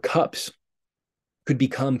or cups, could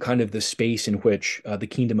become kind of the space in which the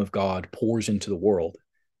kingdom of God pours into the world.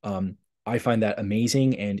 I find that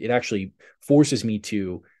amazing, and it actually forces me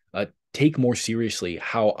to take more seriously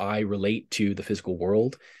how I relate to the physical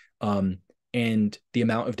world, and the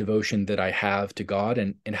amount of devotion that I have to God,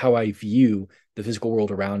 and how I view the physical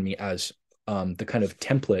world around me as the kind of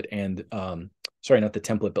template and sorry, not the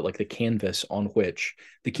template, but like the canvas on which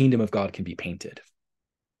the kingdom of God can be painted.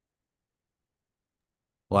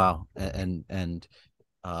 Wow. And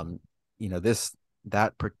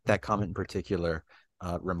that comment in particular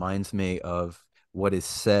reminds me of what is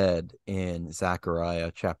said in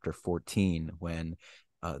Zechariah chapter 14, when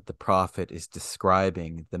the prophet is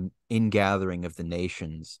describing the ingathering of the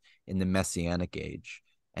nations in the Messianic age.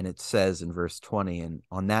 And it says in verse 20, and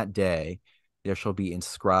on that day, there shall be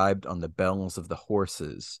inscribed on the bells of the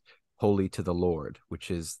horses, holy to the Lord, which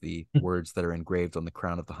is the words that are engraved on the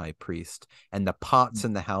crown of the high priest. And the pots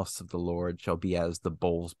in the house of the Lord shall be as the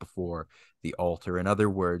bowls before the altar. In other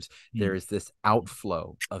words, there is this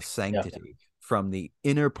outflow of sanctity from the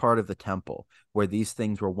inner part of the temple, where these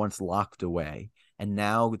things were once locked away. And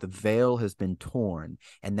now the veil has been torn,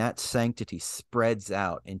 and that sanctity spreads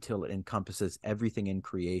out until it encompasses everything in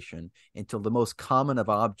creation, until the most common of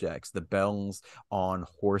objects, the bells on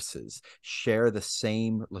horses, share the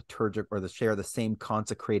same liturgic, or share the same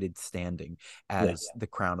consecrated standing as the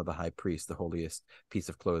crown of the high priest, the holiest piece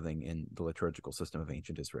of clothing in the liturgical system of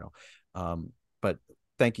ancient Israel. But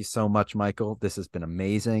thank you so much, Michael. This has been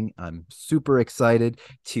amazing. I'm super excited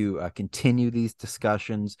to continue these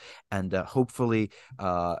discussions, and hopefully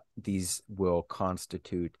these will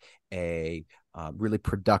constitute a really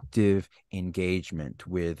productive engagement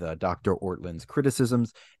with Dr. Ortlund's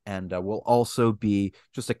criticisms, and will also be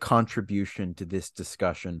just a contribution to this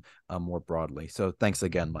discussion more broadly. So thanks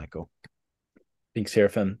again, Michael. Thanks,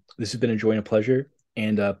 Seraphim. This has been a joy and a pleasure.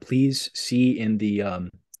 And please see in the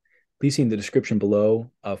description below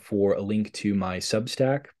for a link to my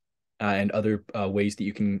Substack and other ways that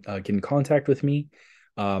you can get in contact with me.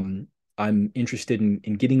 I'm interested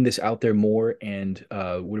in getting this out there more, and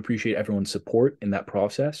would appreciate everyone's support in that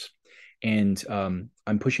process. And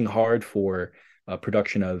I'm pushing hard for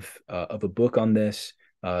production of a book on this,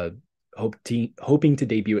 hoping to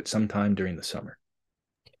debut it sometime during the summer.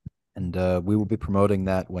 And we will be promoting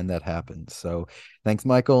that when that happens. So thanks,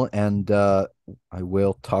 Michael. And I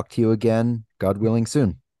will talk to you again, God willing,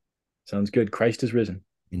 soon. Sounds good. Christ is risen.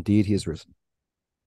 Indeed, he is risen.